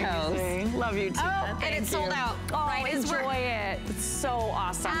nice host. Love you, Tina. Oh, and it's sold out. Oh, Right, enjoy it. It's so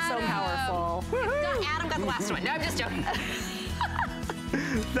awesome, so powerful. Adam got the last one. No, I'm just joking.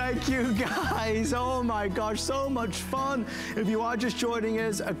 Thank you, guys. Oh my gosh, so much fun. If you are just joining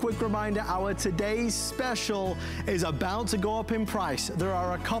us, a quick reminder, our today's special is about to go up in price. There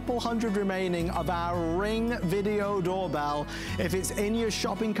are a couple hundred remaining of our Ring video doorbell. If it's in your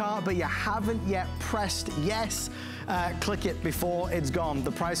shopping cart but you haven't yet pressed yes, click it before it's gone.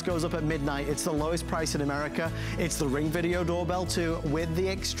 The price goes up at midnight. It's the lowest price in America. It's the Ring Video Doorbell too, with the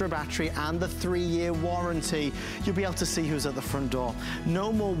extra battery and the 3-year warranty. You'll be able to see who's at the front door.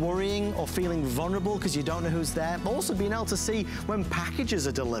 No more worrying or feeling vulnerable because you don't know who's there. Also being able to see when packages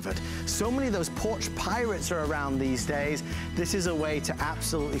are delivered. So many of those porch pirates are around these days. This is a way to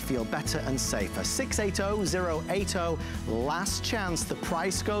absolutely feel better and safer. 680-080, last chance. The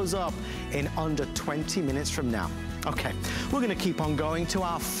price goes up in under 20 minutes from now. Okay, we're gonna keep on going to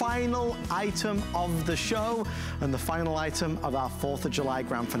our final item of the show and the final item of our 4th of July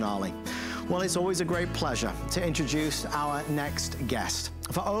grand finale. Well, it's always a great pleasure to introduce our next guest.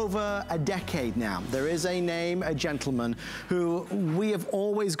 For over a decade now, there is a name, a gentleman, who we have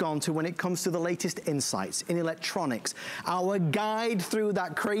always gone to when it comes to the latest insights in electronics. Our guide through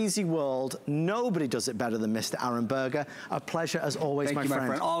that crazy world. Nobody does it better than Mr. Aaron Berger. A pleasure as always, my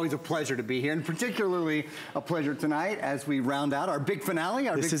friend. Always a pleasure to be here, and particularly a pleasure tonight as we round out our big finale,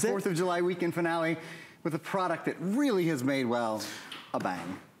 our big 4th of July weekend finale, with a product that really has made, well, a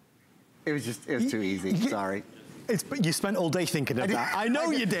bang. It was too easy, sorry. You spent all day thinking of that. I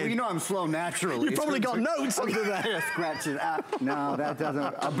know you did. Well, you know I'm slow naturally. You probably got notes under that. Scratch it out. No, that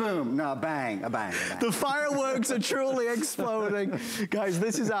doesn't. A boom. No, a bang. A bang. A bang. The fireworks are truly exploding. Guys,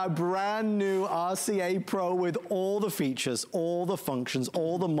 this is our brand new RCA Pro with all the features, all the functions,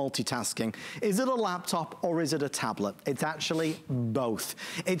 all the multitasking. Is it a laptop or is it a tablet? It's actually both.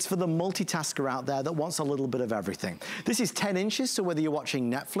 It's for the multitasker out there that wants a little bit of everything. This is 10 inches, so whether you're watching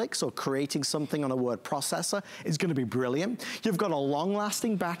Netflix or creating something on a word processor, it's going to be brilliant. You've got a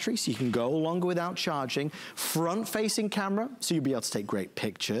long-lasting battery, so you can go longer without charging. Front-facing camera, so you'll be able to take great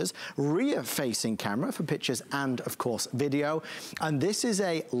pictures. Rear-facing camera for pictures and, of course, video. And this is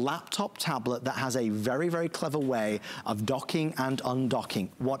a laptop tablet that has a very, very clever way of docking and undocking.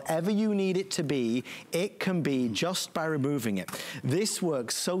 Whatever you need it to be, it can be just by removing it. This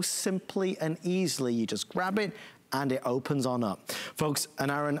works so simply and easily. You just grab it, and it opens on up. Folks,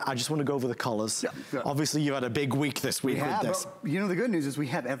 and Aaron, I just want to go over the colors. Yeah. Obviously, you had a big week this week with this. You know, the good news is we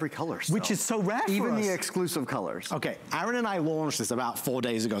have every color still. Which is so rare for us. Even the exclusive colors. Okay, Aaron and I launched this about 4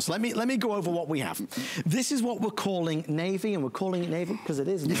 days ago, so let me go over what we have. This is what we're calling navy, and we're calling it navy because it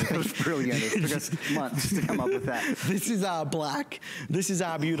is navy. It was brilliant. It took us months to come up with that. This is our black. This is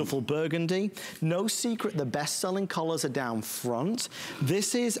our beautiful burgundy. No secret, the best-selling colors are down front.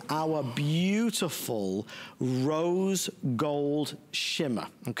 This is our beautiful rose gold shimmer,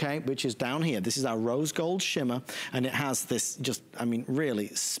 okay, which is down here. This is our rose gold shimmer, and it has this just, I mean, really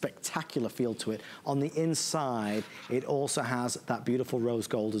spectacular feel to it. On the inside, it also has that beautiful rose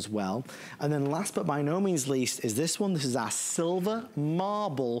gold as well. And then last but by no means least is this one. This is our silver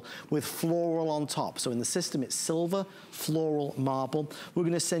marble with floral on top. So in the system, it's silver, floral, marble. We're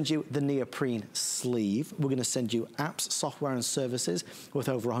gonna send you the neoprene sleeve. We're gonna send you apps, software, and services worth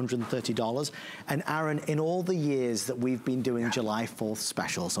over $130. And Aaron, in all the years that we've been doing July 4th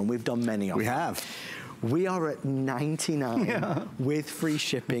specials, and we've done many of them. We have. We are at $99 with free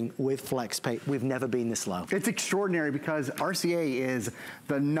shipping, with FlexPay. We've never been this low. It's extraordinary because RCA is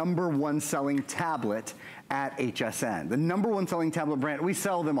the #1 selling tablet at HSN. The #1 selling tablet brand. We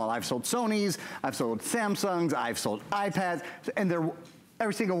sell them all. I've sold Sony's, I've sold Samsung's, I've sold iPads, and they're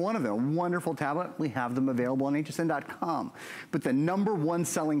every single one of them. Wonderful tablet. We have them available on hsn.com. But the #1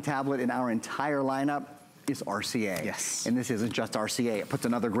 selling tablet in our entire lineup is RCA. Yes. And this isn't just RCA. It puts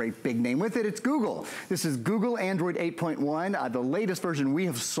another great big name with it. It's Google. This is Google Android 8.1, the latest version we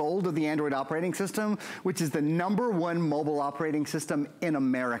have sold of the Android operating system, which is the #1 mobile operating system in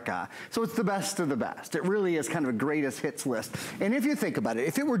America. So it's the best of the best. It really is kind of a greatest hits list. And if you think about it,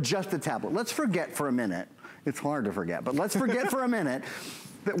 if it were just a tablet, let's forget for a minute. It's hard to forget, but let's forget for a minute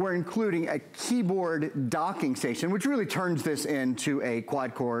that we're including a keyboard docking station, which really turns this into a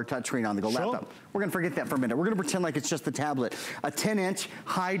quad-core touchscreen on-the-go laptop. We're gonna forget that for a minute. We're gonna pretend like it's just the tablet. A 10-inch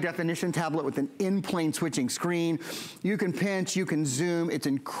high-definition tablet with an in-plane switching screen. You can pinch, you can zoom. It's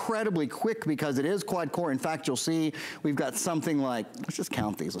incredibly quick because it is quad-core. In fact, you'll see we've got something like, let's just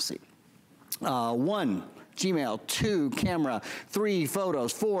count these, let's see. 1, Gmail, 2, camera, 3,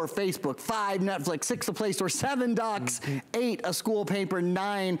 photos, 4, Facebook, 5, Netflix, 6, the Play Store, 7, Docs, 8, a school paper,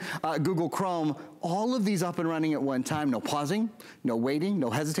 9, Google Chrome. All of these up and running at one time. No pausing, no waiting, no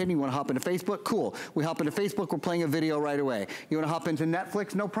hesitating. You wanna hop into Facebook? Cool. We hop into Facebook, we're playing a video right away. You wanna hop into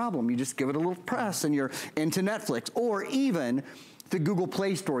Netflix? No problem. You just give it a little press and you're into Netflix. Or even the Google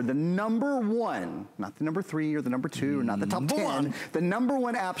Play Store, the #1, not the #3 or the #2 or not the top 10, the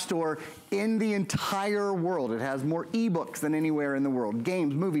 #1 app store in the entire world. It has more ebooks than anywhere in the world.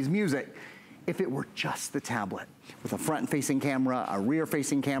 Games, movies, music. If it were just the tablet with a front-facing camera, a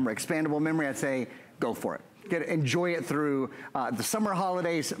rear-facing camera, expandable memory, I'd say go for it. enjoy it through the summer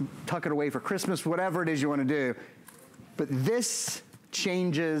holidays, tuck it away for Christmas, whatever it is you want to do. But this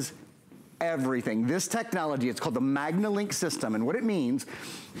changes everything. This technology, it's called the MagnaLink system, and what it means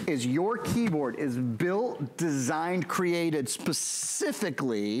is your keyboard is built, designed, created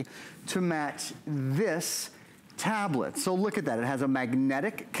specifically to match this tablet. So look at that, it has a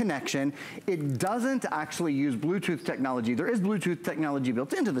magnetic connection. It doesn't actually use Bluetooth technology. There is Bluetooth technology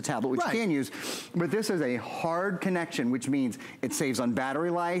built into the tablet, which you can use, but this is a hard connection, which means it saves on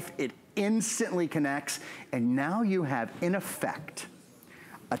battery life, it instantly connects, and now you have, in effect,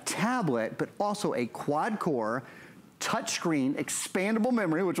 a tablet, but also a quad-core, touchscreen, expandable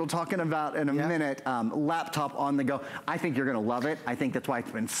memory, which we'll talk about in a minute, laptop on the go. I think you're gonna love it. I think that's why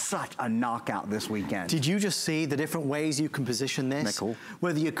it's been such a knockout this weekend. Did you just see the different ways you can position this? Isn't that cool?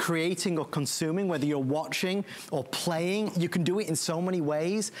 Whether you're creating or consuming, whether you're watching or playing, you can do it in so many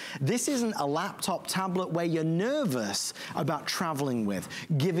ways. This isn't a laptop tablet where you're nervous about traveling with,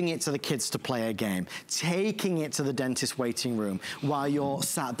 giving it to the kids to play a game, taking it to the dentist waiting room while you're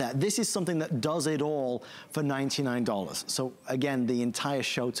sat there. This is something that does it all for $99. So again, the entire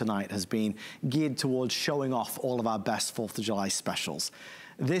show tonight has been geared towards showing off all of our best 4th of July specials.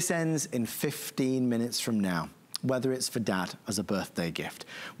 This ends in 15 minutes from now. Whether it's for dad as a birthday gift,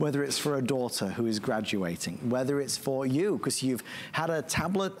 whether it's for a daughter who is graduating, whether it's for you because you've had a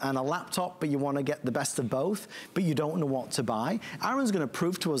tablet and a laptop but you want to get the best of both, but you don't know what to buy. Aaron's going to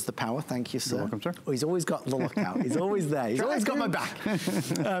prove to us the power. Thank you, sir. You're welcome, sir. Oh, he's always got the lookout. He's always there. He's always got my back.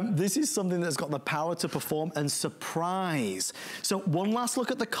 This is something that's got the power to perform and surprise. So one last look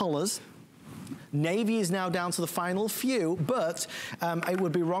at the colors. Navy is now down to the final few, but it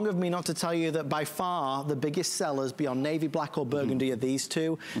would be wrong of me not to tell you that by far the biggest sellers beyond navy black or burgundy are these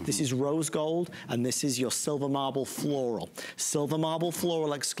two. This is rose gold and this is your silver marble floral. Silver marble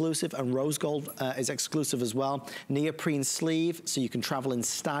floral exclusive and rose gold is exclusive as well. Neoprene sleeve so you can travel in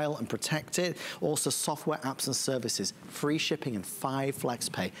style and protect it. Also software, apps and services. Free shipping and 5 flex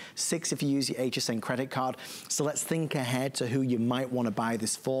pay. 6 if you use your HSN credit card. So let's think ahead to who you might want to buy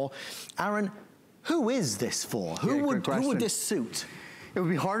this for. Aaron, who is this for? Who would this suit? It would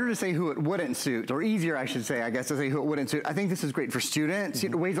be harder to say who it wouldn't suit, or easier, I should say, I guess, to say who it wouldn't suit. I think this is great for students.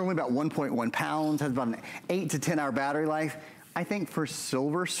 It weighs only about 1.1 pounds, has about an 8 to 10 hour battery life. I think for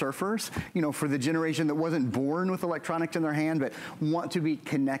silver surfers, you know, for the generation that wasn't born with electronics in their hand, but want to be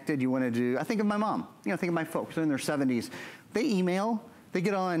connected, you want to do, I think of my mom, you know, think of my folks, they're in their 70s. They email, they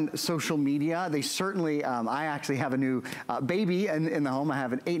get on social media. They certainly, I actually have a new baby in the home. I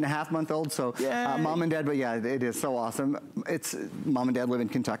have an 8.5-month-old, so mom and dad, but yeah, it is so awesome. It's, mom and dad live in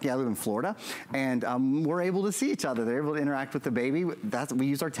Kentucky, I live in Florida, and we're able to see each other. They're able to interact with the baby. We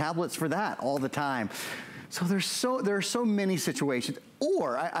use our tablets for that all the time. So there are so many situations.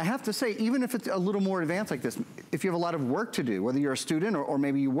 Or I have to say, even if it's a little more advanced like this, if you have a lot of work to do, whether you're a student or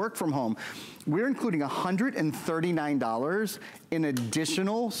maybe you work from home, we're including $139 in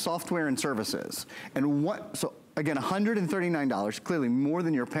additional software and services. And so again, $139, clearly more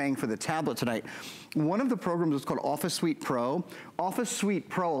than you're paying for the tablet tonight. One of the programs is called Office Suite Pro. Office Suite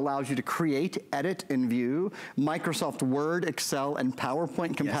Pro allows you to create, edit, and view Microsoft Word, Excel, and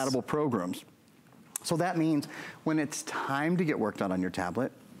PowerPoint compatible programs. So that means when it's time to get work done on your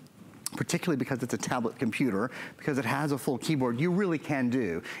tablet, particularly because it's a tablet computer, because it has a full keyboard, you really can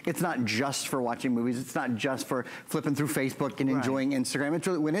do. It's not just for watching movies, it's not just for flipping through Facebook and enjoying Instagram. It's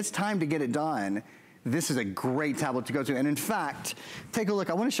really, when it's time to get it done, this is a great tablet to go to. And in fact, take a look,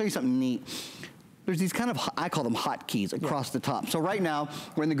 I wanna show you something neat. There's these kind of, I call them hotkeys across the top. So right now,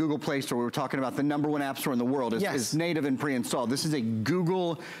 we're in the Google Play Store. We're talking about the #1 app store in the world is native and pre-installed. This is a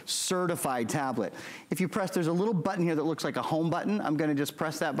Google certified tablet. If you press, there's a little button here that looks like a home button. I'm gonna just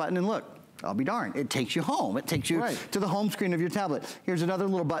press that button and look, I'll be darned. It takes you home. It takes you to the home screen of your tablet. Here's another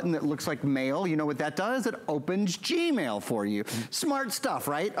little button that looks like mail. You know what that does? It opens Gmail for you. Smart stuff,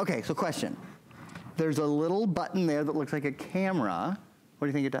 right? Okay, so question. There's a little button there that looks like a camera. What do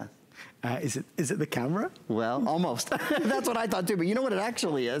you think it does? Is it the camera? Well, almost. That's what I thought too, but you know what it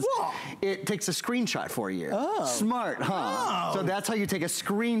actually is? What? It takes a screenshot for you. Oh. Smart, huh? Oh. So that's how you take a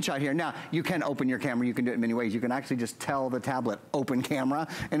screenshot here. Now, you can open your camera, you can do it in many ways. You can actually just tell the tablet, open camera,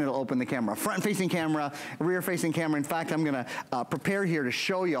 and it'll open the camera. Front-facing camera, rear-facing camera. In fact, I'm gonna prepare here to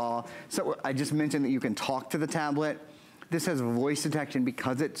show y'all. So I just mentioned that you can talk to the tablet. This has voice detection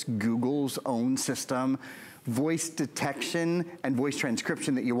because it's Google's own system. Voice detection and voice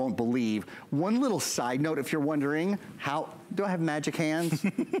transcription that you won't believe. One little side note, if you're wondering, do I have magic hands?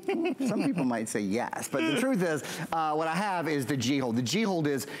 Some people might say yes, but the truth is, what I have is the G-Hold. The G-Hold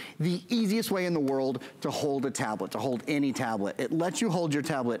is the easiest way in the world to hold a tablet, to hold any tablet. It lets you hold your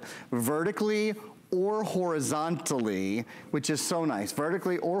tablet vertically or horizontally, which is so nice,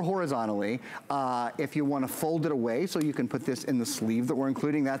 vertically or horizontally. If you want to fold it away, so you can put this in the sleeve that we're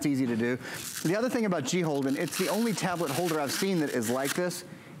including, that's easy to do. The other thing about G-Hold, and it's the only tablet holder I've seen that is like this,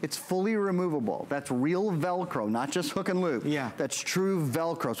 it's fully removable. That's real Velcro, not just hook and loop. Yeah. That's true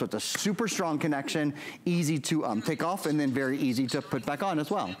Velcro, so it's a super strong connection, easy to take off, and then very easy to put back on as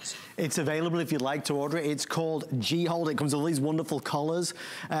well. It's available if you'd like to order it. It's called G-Hold. It comes with all these wonderful colors.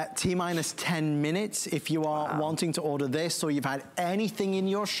 T-minus 10 minutes if you are wanting to order this, or you've had anything in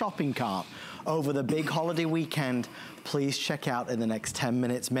your shopping cart over the big holiday weekend, please check out in the next 10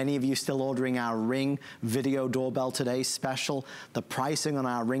 minutes. Many of you still ordering our Ring video doorbell today special. The pricing on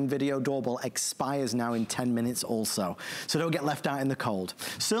our Ring video doorbell expires now in 10 minutes also. So don't get left out in the cold.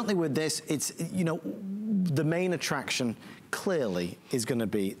 Certainly with this, it's, you know, the main attraction clearly is going to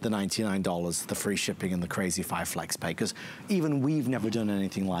be the $99, the free shipping and the crazy 5 flex pay, because even we've never done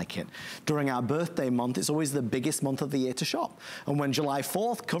anything like it. During our birthday month, it's always the biggest month of the year to shop. And when July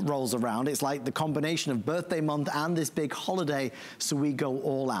 4th rolls around, it's like the combination of birthday month and this big holiday, so we go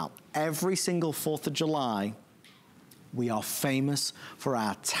all out. Every single 4th of July, we are famous for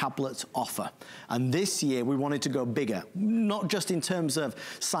our tablet offer. And this year we wanted to go bigger, not just in terms of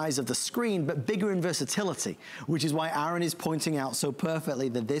size of the screen, but bigger in versatility, which is why Aaron is pointing out so perfectly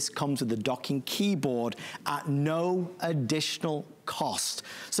that this comes with the docking keyboard at no additional cost.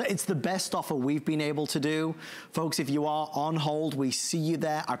 So it's the best offer we've been able to do. Folks, if you are on hold, we see you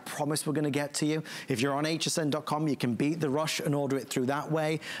there. I promise we're going to get to you. If you're on hsn.com, you can beat the rush and order it through that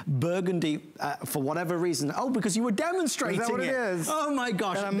way. Burgundy, for whatever reason, because you were demonstrating Is that what it is? Oh my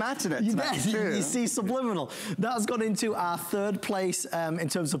gosh. And I'm matching it. You see subliminal. That's got into our 3rd place in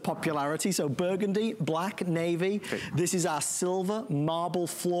terms of popularity. So burgundy, black, navy. Okay. This is our silver, marble,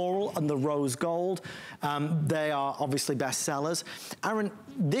 floral, and the rose gold. They are obviously best sellers. Aaron,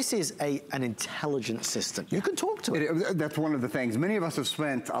 this is an intelligent system. You can talk to it. That's one of the things. Many of us have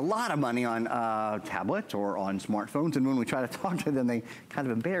spent a lot of money on tablets or on smartphones, and when we try to talk to them, they kind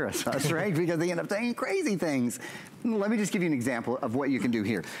of embarrass us, right? Because they end up saying crazy things. Let me just give you an example of what you can do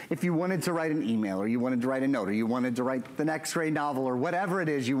here. If you wanted to write an email, or you wanted to write a note, or you wanted to write the next grade novel, or whatever it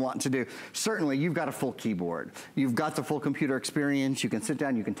is you want to do, certainly you've got a full keyboard. You've got the full computer experience. You can sit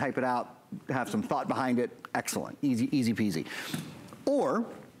down, you can type it out, have some thought behind it. Excellent, easy peasy. Or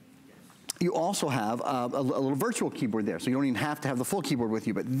you also have a little virtual keyboard there, so you don't even have to have the full keyboard with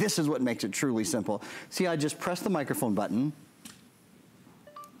you, but this is what makes it truly simple. See, I just press the microphone button.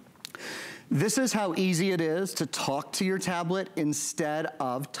 This is how easy it is to talk to your tablet instead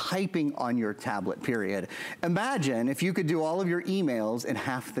of typing on your tablet, period. Imagine if you could do all of your emails in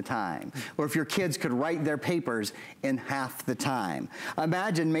half the time, or if your kids could write their papers in half the time.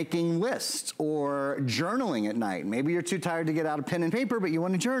 Imagine making lists or journaling at night. Maybe you're too tired to get out a pen and paper, but you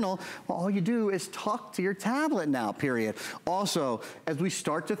want to journal. Well, all you do is talk to your tablet now, period. Also, as we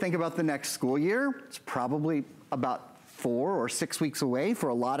start to think about the next school year, it's probably about 4 or 6 weeks away for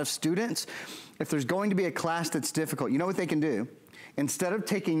a lot of students. If there's going to be a class that's difficult, you know what they can do? Instead of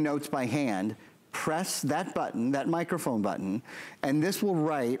taking notes by hand, press that button, that microphone button, and this will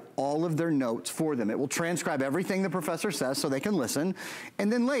write all of their notes for them. It will transcribe everything the professor says so they can listen,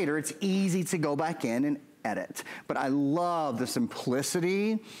 and then later it's easy to go back in and edit. But I love the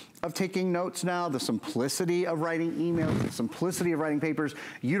simplicity of taking notes now, the simplicity of writing emails, the simplicity of writing papers.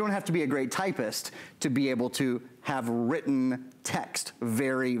 You don't have to be a great typist to be able to have written text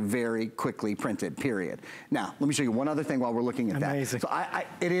very, very quickly printed, period. Now, let me show you one other thing while we're looking at that. So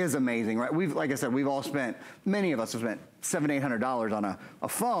it is amazing, right? Like I said, we've all spent, many of us have spent $700, $800 on a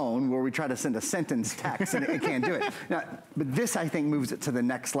phone where we try to send a sentence text and it can't do it. Now, but this, I think, moves it to the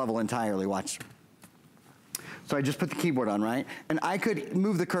next level entirely. Watch. So I just put the keyboard on, right? And I could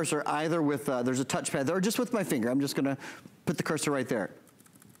move the cursor either with, there's a touchpad there, or just with my finger. I'm just gonna put the cursor right there.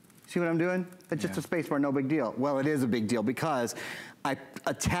 See what I'm doing? It's just a space bar, no big deal. Well, it is a big deal because I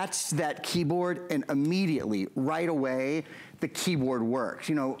attached that keyboard and immediately, right away, the keyboard works.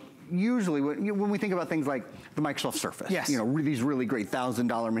 You know, usually when we think about things like the Microsoft Surface, you know, these really great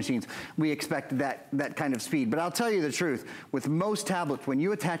 $1,000 machines, we expect that kind of speed. But I'll tell you the truth, with most tablets, when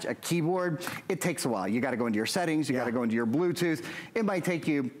you attach a keyboard, it takes a while. You got to go into your settings, you got to go into your Bluetooth. It might take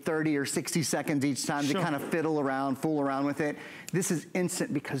you 30 or 60 seconds each time to kind of fiddle around, fool around with it. This is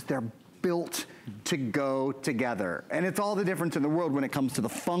instant because they're built to go together. And it's all the difference in the world when it comes to the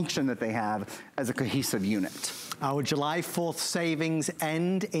function that they have as a cohesive unit. Our July 4th savings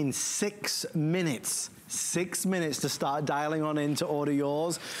end in 6 minutes. 6 minutes to start dialing on in to order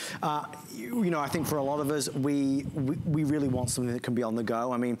yours. You know, I think for a lot of us, we really want something that can be on the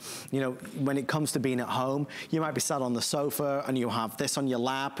go. I mean, you know, when it comes to being at home, you might be sat on the sofa and you have this on your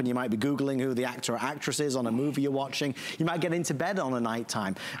lap and you might be Googling who the actor or actress is on a movie you're watching. You might get into bed on a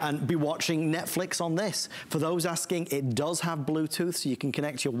nighttime and be watching Netflix on this. For those asking, it does have Bluetooth, so you can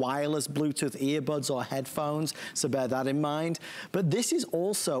connect your wireless Bluetooth earbuds or headphones, so bear that in mind. But this is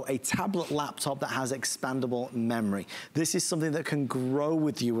also a tablet laptop that has expandable memory. This is something that can grow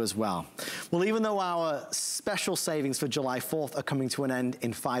with you as well. Well, even though our special savings for July 4th are coming to an end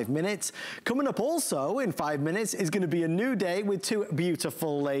in 5 minutes, coming up also in 5 minutes is going to be a new day with two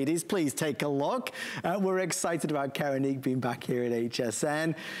beautiful ladies. Please take a look. We're excited about Karanique being back here at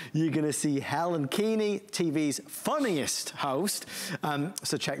HSN. You're going to see Helen Keeney, TV's funniest host.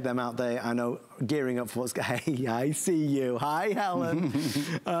 So check them out there. I know, gearing up for what's going on. Hey, I see you. Hi,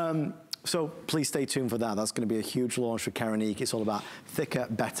 Helen. So please stay tuned for that. That's going to be a huge launch for Karanique. It's all about thicker,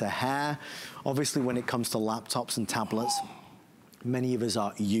 better hair. Obviously, when it comes to laptops and tablets, many of us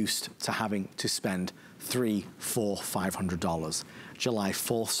are used to having to spend $300, $400, $500. July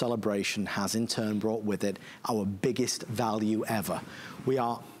 4th celebration has in turn brought with it our biggest value ever. We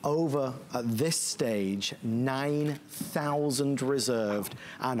are over, at this stage, 9,000 reserved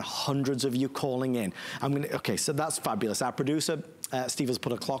and hundreds of you calling in. Okay, so that's fabulous. Our producer, Steve, has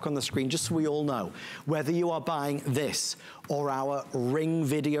put a clock on the screen just so we all know. Whether you are buying this or our Ring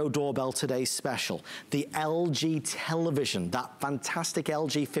Video Doorbell Today special, the LG television, that fantastic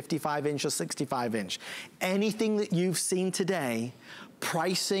LG 55-inch or 65-inch, anything that you've seen today,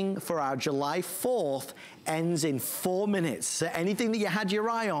 pricing for our July 4th ends in 4 minutes. So anything that you had your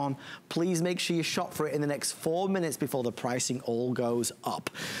eye on, please make sure you shop for it in the next 4 minutes before the pricing all goes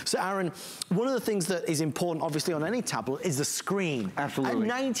up. So Aaron, one of the things that is important obviously on any tablet is the screen. Absolutely.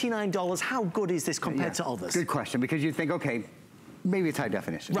 At $99, how good is this compared to others? Good question, because you think, okay, maybe it's high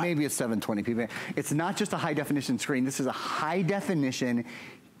definition, maybe it's 720p. It's not just a high definition screen, this is a high definition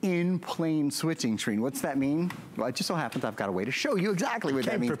in-plane switching screen. What's that mean? Well, it just so happens I've got a way to show you exactly what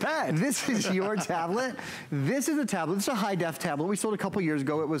that means. Prepared. This is your tablet. This is a tablet. This is a high-def tablet. We sold a couple years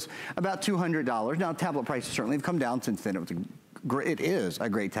ago. It was about $200. Now, tablet prices certainly have come down since then. It is a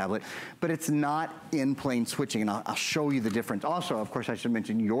great tablet, but it's not in-plane switching, and I'll show you the difference. Also, of course, I should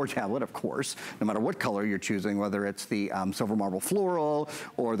mention your tablet, of course, no matter what color you're choosing, whether it's the silver marble floral,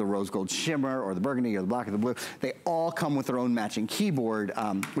 or the rose gold shimmer, or the burgundy, or the black, or the blue, they all come with their own matching keyboard,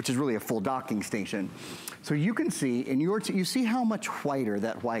 which is really a full docking station. So you can see, you see how much whiter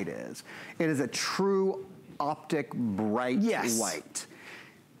that white is. It is a true optic bright white.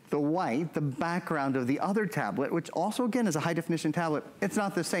 The white, the background of the other tablet, which also, again, is a high-definition tablet, it's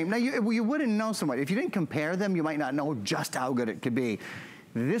not the same. Now, you wouldn't know so much. If you didn't compare them, you might not know just how good it could be.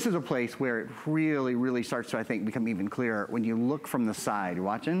 This is a place where it really, really starts to, I think, become even clearer. When you look from the side, you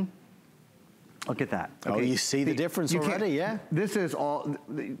watching? Look at that. Okay. Oh, you see the difference already, yeah? This is all,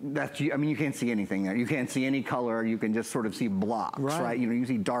 I mean, you can't see anything there. You can't see any color. You can just sort of see blocks, right? You know, you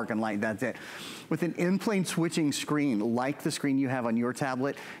see dark and light, that's it. With an in-plane switching screen, like the screen you have on your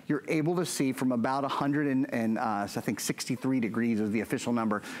tablet, you're able to see from about 63 degrees is the official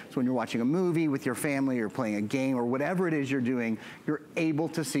number. So when you're watching a movie with your family or playing a game or whatever it is you're doing, you're able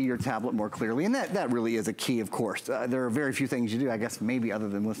to see your tablet more clearly. And that really is a key, of course. There are very few things you do, I guess, maybe other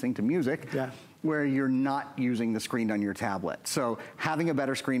than listening to music. Yeah. Where you're not using the screen on your tablet. So having a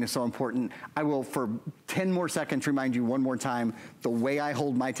better screen is so important. I will, for 10 more seconds, remind you one more time, the way I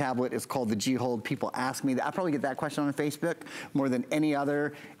hold my tablet is called the G-Hold. People ask me that. I probably get that question on Facebook more than any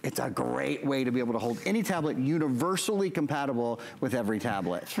other. It's a great way to be able to hold any tablet, universally compatible with every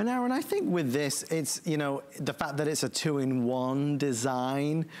tablet. And Aaron, I think with this, it's, you know, the fact that it's a two-in-one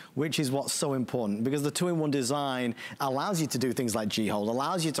design, which is what's so important, because the two-in-one design allows you to do things like G-Hold,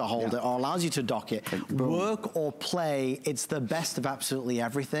 allows you to hold it, or allows you to dock it. Work or play, it's the best of absolutely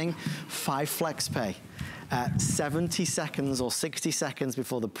everything. 5 flex pay. 70 seconds or 60 seconds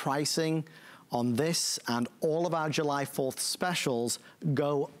before the pricing on this and all of our July 4th specials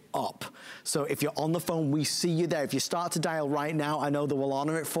go up. So if you're on the phone, we see you there. If you start to dial right now, I know that we'll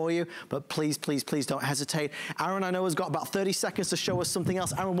honor it for you, but please, please, please don't hesitate. Aaron, I know, has got about 30 seconds to show us something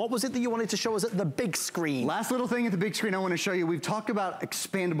else. Aaron, what was it that you wanted to show us at the big screen? Last little thing at the big screen I want to show you. We've talked about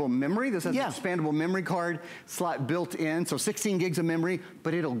expandable memory. This has an expandable memory card slot built in, so 16 gigs of memory,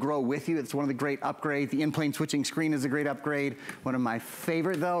 but it'll grow with you. It's one of the great upgrades. The in-plane switching screen is a great upgrade. One of my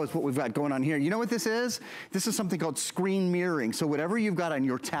favorite, though, is what we've got going on here. You know what this is? This is something called screen mirroring. So whatever you've got on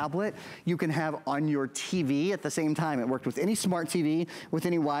your tablet, you can have on your TV at the same time. It worked with any smart TV, with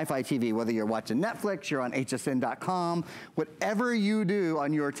any Wi-Fi TV, whether you're watching Netflix, you're on hsn.com, whatever you do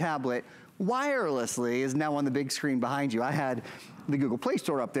on your tablet wirelessly is now on the big screen behind you. I had the Google Play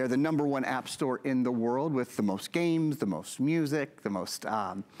Store up there, the #1 app store in the world with the most games, the most music, the most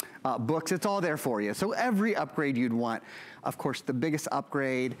books. It's all there for you. So every upgrade you'd want. Of course, the biggest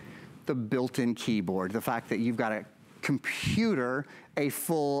upgrade, the built-in keyboard. The fact that you've got a computer, a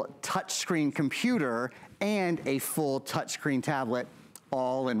full touchscreen computer, and a full touchscreen tablet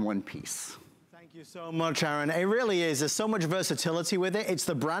all in one piece. Thank you so much, Aaron. It really is. There's so much versatility with it. It's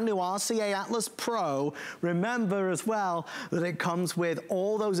the brand new RCA Atlas Pro. Remember as well that it comes with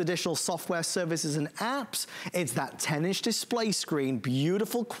all those additional software services and apps. It's that 10-inch display screen,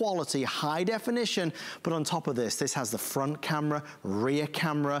 beautiful quality, high definition. But on top of this, this has the front camera, rear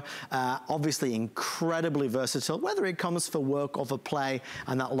camera, obviously incredibly versatile, whether it comes for work or for play,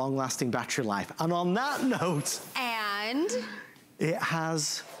 and that long-lasting battery life. And on that note, and it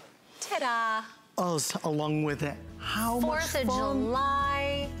has ta-da! Us along with it. How much fun. 4th of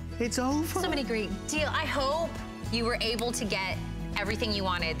July. It's over. So many great deals. I hope you were able to get everything you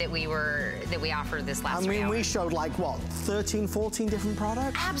wanted that we offered this last week. I mean, we showed like, what, 13, 14 different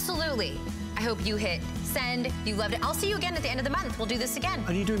products? Absolutely. I hope you hit send. You loved it. I'll see you again at the end of the month. We'll do this again.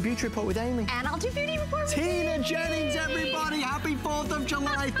 And you're doing Beauty Report with Amy. And I'll do Beauty Report with Tina Amy. Jennings, everybody. Happy 4th of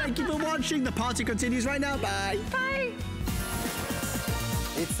July. Thank you for watching. The party continues right now. Bye. Bye.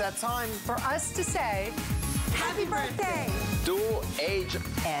 It's that time For us to say, happy birthday. Dual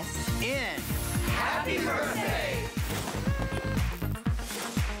HSN. Happy birthday.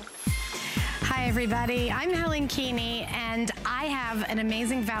 Hi everybody, I'm Helen Keeney and I have an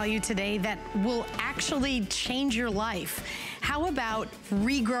amazing value today that will actually change your life. How about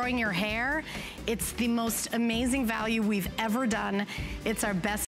regrowing your hair? It's the most amazing value we've ever done. It's our best